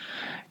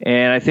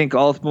 And I think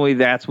ultimately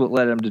that's what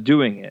led him to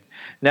doing it.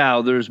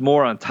 Now, there's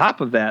more on top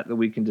of that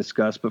we can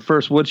discuss. But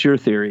first, what's your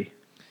theory?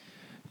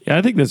 Yeah,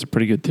 I think that's a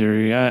pretty good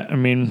theory. I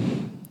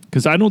mean,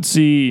 because I don't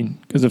see,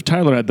 because if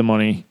Tyler had the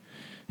money,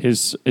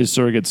 his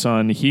surrogate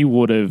son, he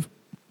would have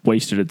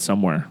wasted it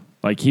somewhere.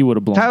 Like, he would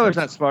have blown. Tyler's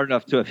not smart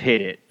enough to have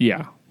hit it.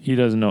 Yeah, he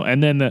doesn't know.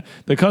 And then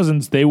the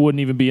cousins, they wouldn't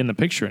even be in the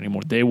picture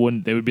anymore. They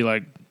would be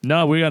like,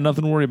 no, we got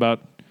nothing to worry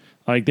about.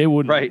 Like, they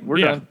wouldn't. Right, we're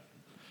done.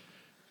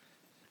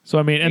 So,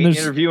 I mean, and there's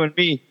interviewing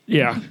me.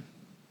 Yeah.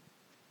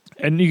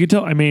 And you can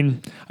tell, I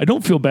mean, I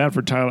don't feel bad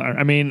for Tyler.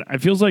 I mean,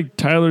 it feels like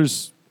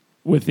Tyler's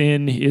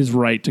within his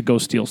right to go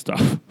steal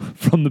stuff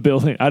from the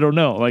building. I don't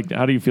know. Like,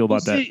 how do you feel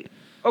about that?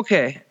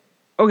 Okay.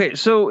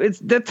 So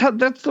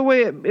that's the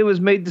way it was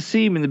made to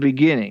seem in the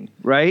beginning,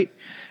 right?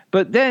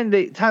 But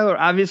then Tyler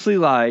obviously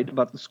lied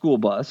about the school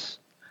bus.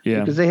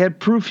 Yeah. Because they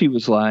had proof he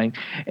was lying.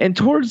 And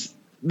towards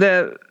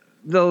the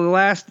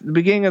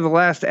beginning of the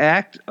last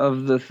act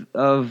of the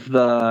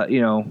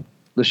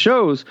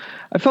shows,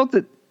 I felt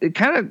that they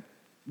kind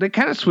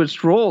of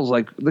switched roles.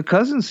 Like, the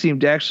cousins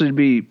seemed to actually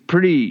be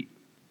pretty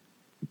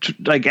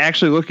like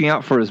actually looking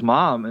out for his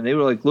mom, and they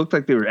were like looked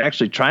like they were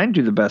actually trying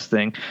to do the best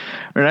thing.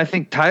 And I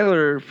think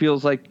Tyler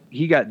feels like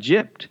he got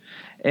gypped,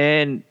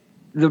 and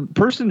the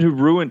person who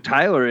ruined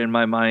Tyler in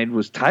my mind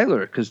was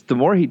Tyler, because the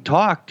more he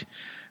talked,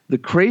 the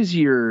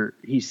crazier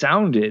he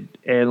sounded,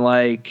 and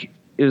like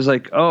it was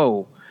like,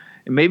 oh.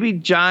 And maybe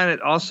John had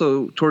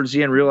also towards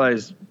the end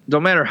realized, no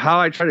matter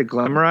how I try to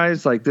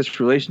glamorize like this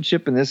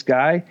relationship and this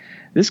guy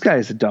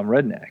is a dumb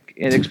redneck.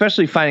 And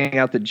especially finding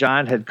out that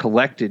John had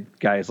collected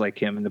guys like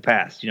him in the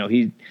past. You know,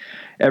 he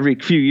every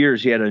few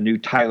years he had a new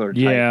Tyler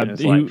type in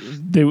his life.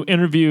 They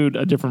interviewed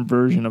a different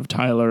version of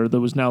Tyler that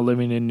was now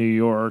living in New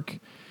York,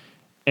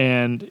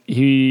 and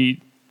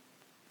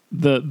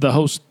the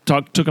host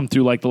took him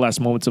through like the last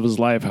moments of his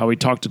life, how he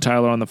talked to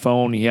Tyler on the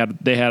phone.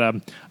 They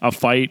had a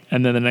fight,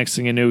 and then the next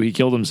thing you knew, he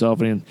killed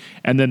himself. And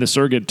then the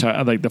surrogate,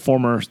 like the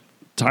former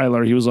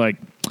Tyler, he was like,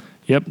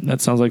 "Yep, that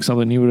sounds like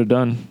something he would have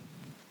done."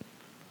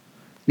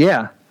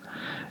 Yeah,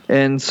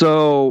 and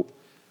so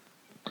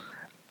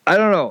I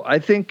don't know. I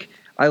think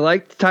I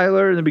liked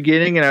Tyler in the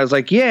beginning, and I was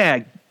like,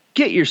 "Yeah,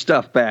 get your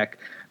stuff back."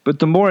 But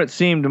the more it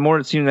seemed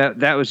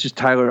that was just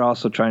Tyler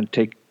also trying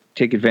to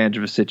take advantage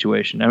of a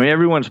situation. I mean,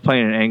 everyone's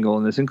playing an angle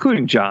in this,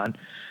 including John,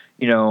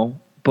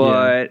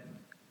 but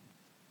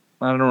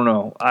I don't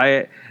know.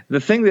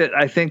 The thing that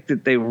I think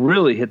that they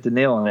really hit the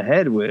nail on the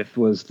head with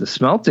was the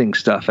smelting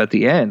stuff at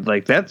the end.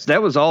 Like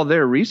that was all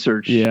their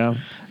research. Yeah.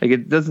 Like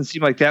it doesn't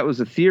seem like that was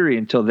a theory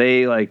until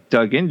they like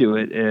dug into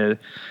it.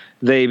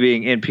 They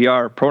being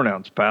NPR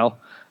pronouns, pal.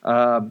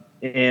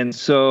 And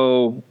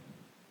so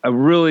I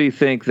really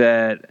think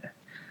that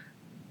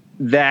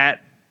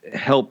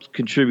helped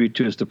contribute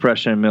to his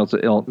depression and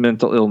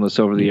mental illness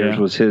over the years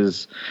was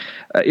his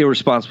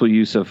irresponsible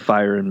use of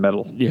fire and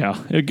metal. Yeah.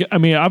 I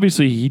mean,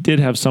 obviously he did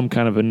have some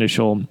kind of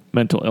initial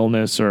mental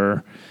illness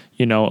or,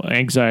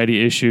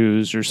 anxiety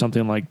issues or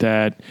something like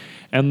that.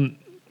 And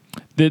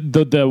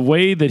the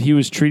way that he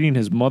was treating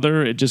his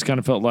mother, it just kind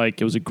of felt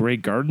like it was a Grey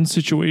Garden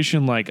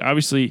situation. Like,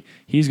 obviously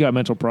he's got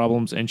mental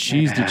problems and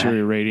she's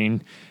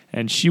deteriorating.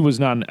 And she was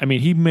not. I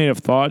mean, he may have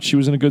thought she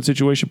was in a good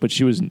situation, but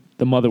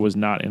the mother was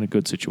not in a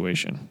good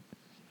situation.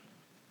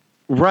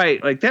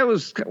 Right. Like that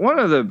was one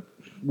of the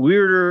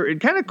weirder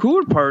and kind of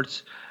cooler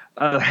parts,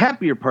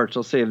 happier parts,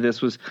 I'll say, of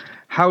this was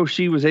how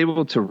she was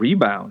able to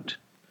rebound.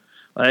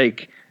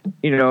 Like,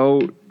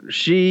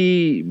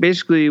 she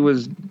basically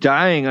was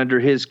dying under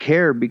his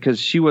care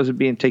because she wasn't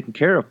being taken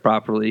care of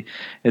properly.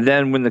 And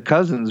then when the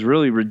cousins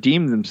really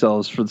redeemed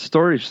themselves for the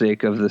story's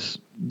sake of this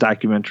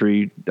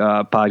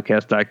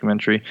podcast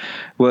documentary,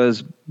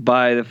 was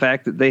by the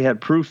fact that they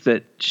had proof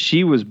that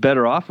she was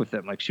better off with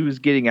them. Like she was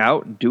getting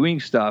out and doing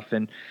stuff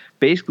and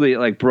basically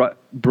like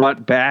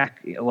brought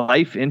back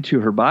life into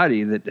her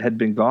body that had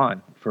been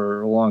gone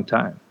for a long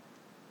time.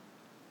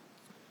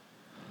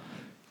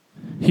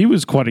 He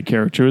was quite a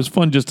character. It was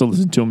fun just to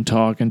listen to him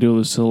talk and do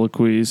the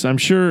soliloquies. I'm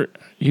sure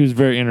he was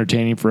very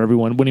entertaining for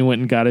everyone when he went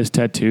and got his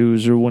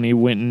tattoos or when he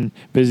went and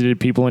visited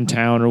people in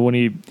town or when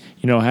he,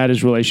 had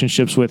his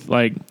relationships with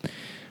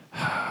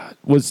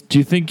do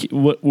you think,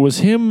 was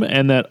him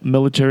and that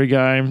military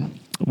guy,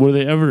 were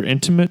they ever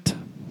intimate?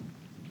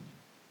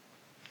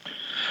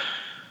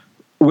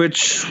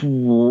 Which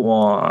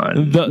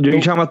one? Are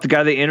you talking about the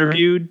guy they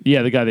interviewed?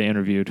 Yeah, the guy they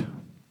interviewed.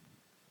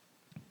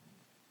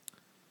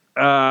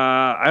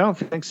 I don't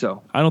think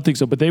so. I don't think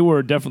so, but they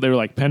were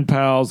like pen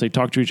pals. They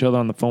talked to each other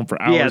on the phone for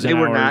hours. Yeah, they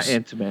and were hours. not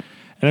intimate.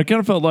 And it kind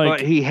of felt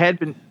like he had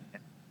been.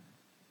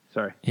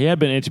 Sorry, he had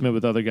been intimate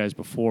with other guys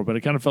before, but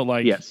it kind of felt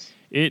like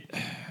it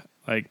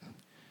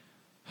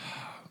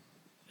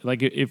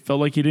felt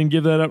like he didn't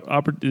give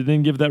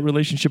that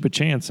relationship a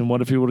chance. And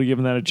what if he would have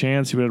given that a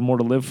chance? He would have had more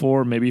to live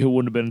for. Maybe he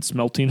wouldn't have been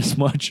smelting as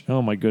much.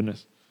 Oh my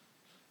goodness.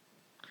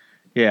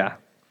 Yeah.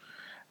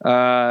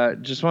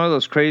 Just one of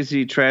those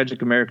crazy,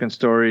 tragic American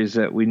stories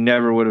that we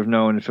never would have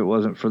known if it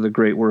wasn't for the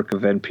great work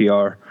of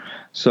NPR.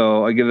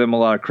 So I give them a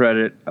lot of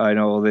credit. I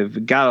know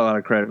they've got a lot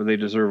of credit, but they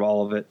deserve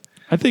all of it.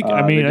 I think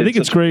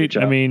it's great.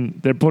 I mean,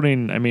 they're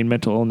putting,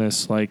 mental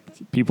illness, like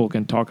people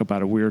can talk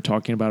about it. We were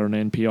talking about it on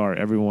NPR.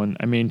 Everyone,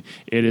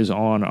 it is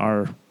on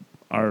our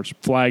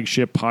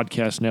flagship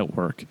podcast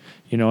network.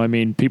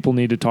 People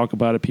need to talk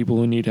about it. People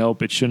who need help.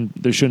 There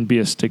shouldn't be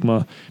a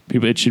stigma.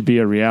 It should be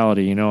a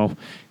reality,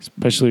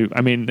 especially,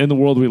 in the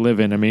world we live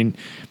in.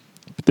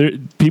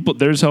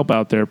 There's help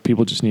out there.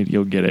 People just need to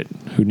go get it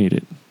who need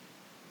it.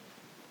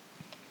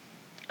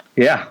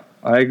 Yeah,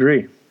 I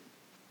agree.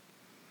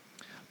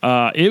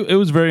 It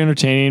was very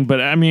entertaining, but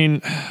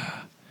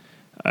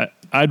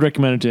I'd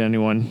recommend it to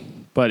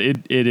anyone, but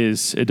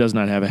it does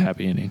not have a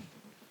happy ending.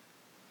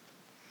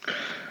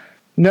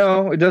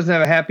 No, it doesn't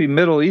have a happy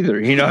middle either.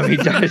 He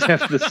dies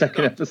after the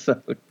second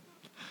episode.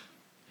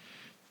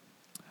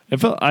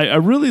 I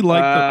really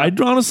liked I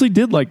honestly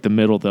did like the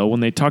middle though, when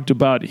they talked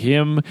about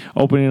him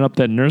opening up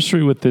that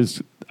nursery with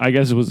his, I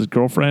guess it was his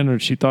girlfriend, or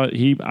she thought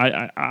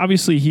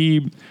obviously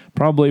he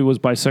probably was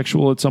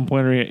bisexual at some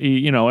point,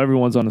 or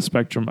everyone's on the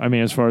spectrum.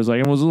 As far as like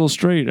everyone's a little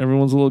straight,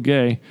 everyone's a little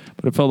gay,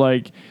 but it felt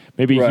like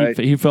maybe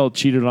he felt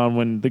cheated on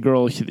when the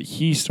girl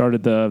he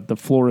started the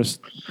florist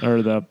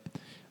or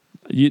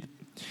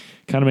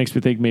kind of makes me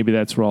think maybe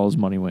that's where all his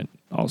money went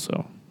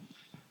also.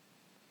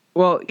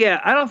 Well,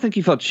 yeah, I don't think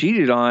he felt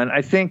cheated on.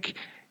 I think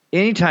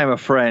anytime a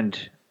friend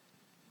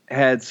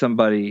had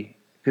somebody,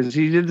 because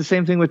he did the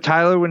same thing with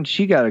Tyler when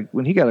he got a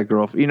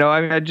girlfriend.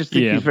 I just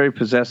think he's very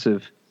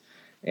possessive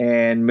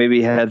and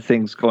maybe had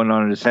things going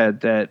on in his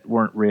head that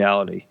weren't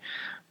reality.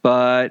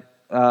 But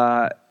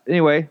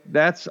anyway,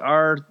 that's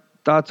our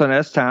thoughts on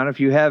S-Town. If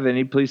you have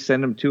any, please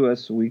send them to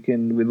us. We'd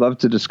love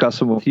to discuss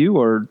them with you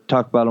or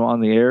talk about them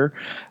on the air.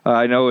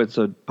 I know it's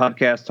a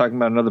podcast talking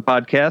about another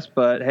podcast,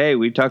 but hey,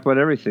 we talk about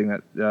everything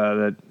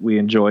that we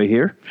enjoy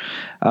here.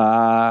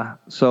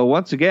 So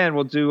once again,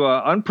 we'll do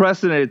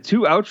unprecedented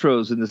 2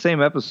 outros in the same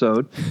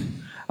episode.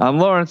 I'm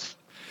Lawrence.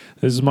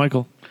 This is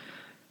Michael.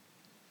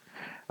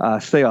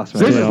 Stay awesome.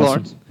 This is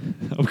Lawrence.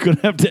 I'm going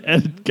to have to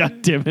edit.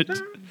 God damn it.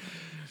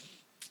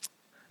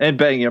 And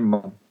bang your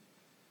mom.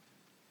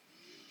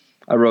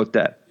 I wrote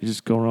that. You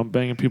just go around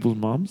banging people's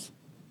moms?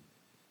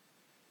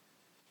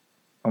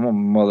 I'm a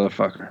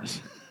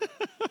motherfucker.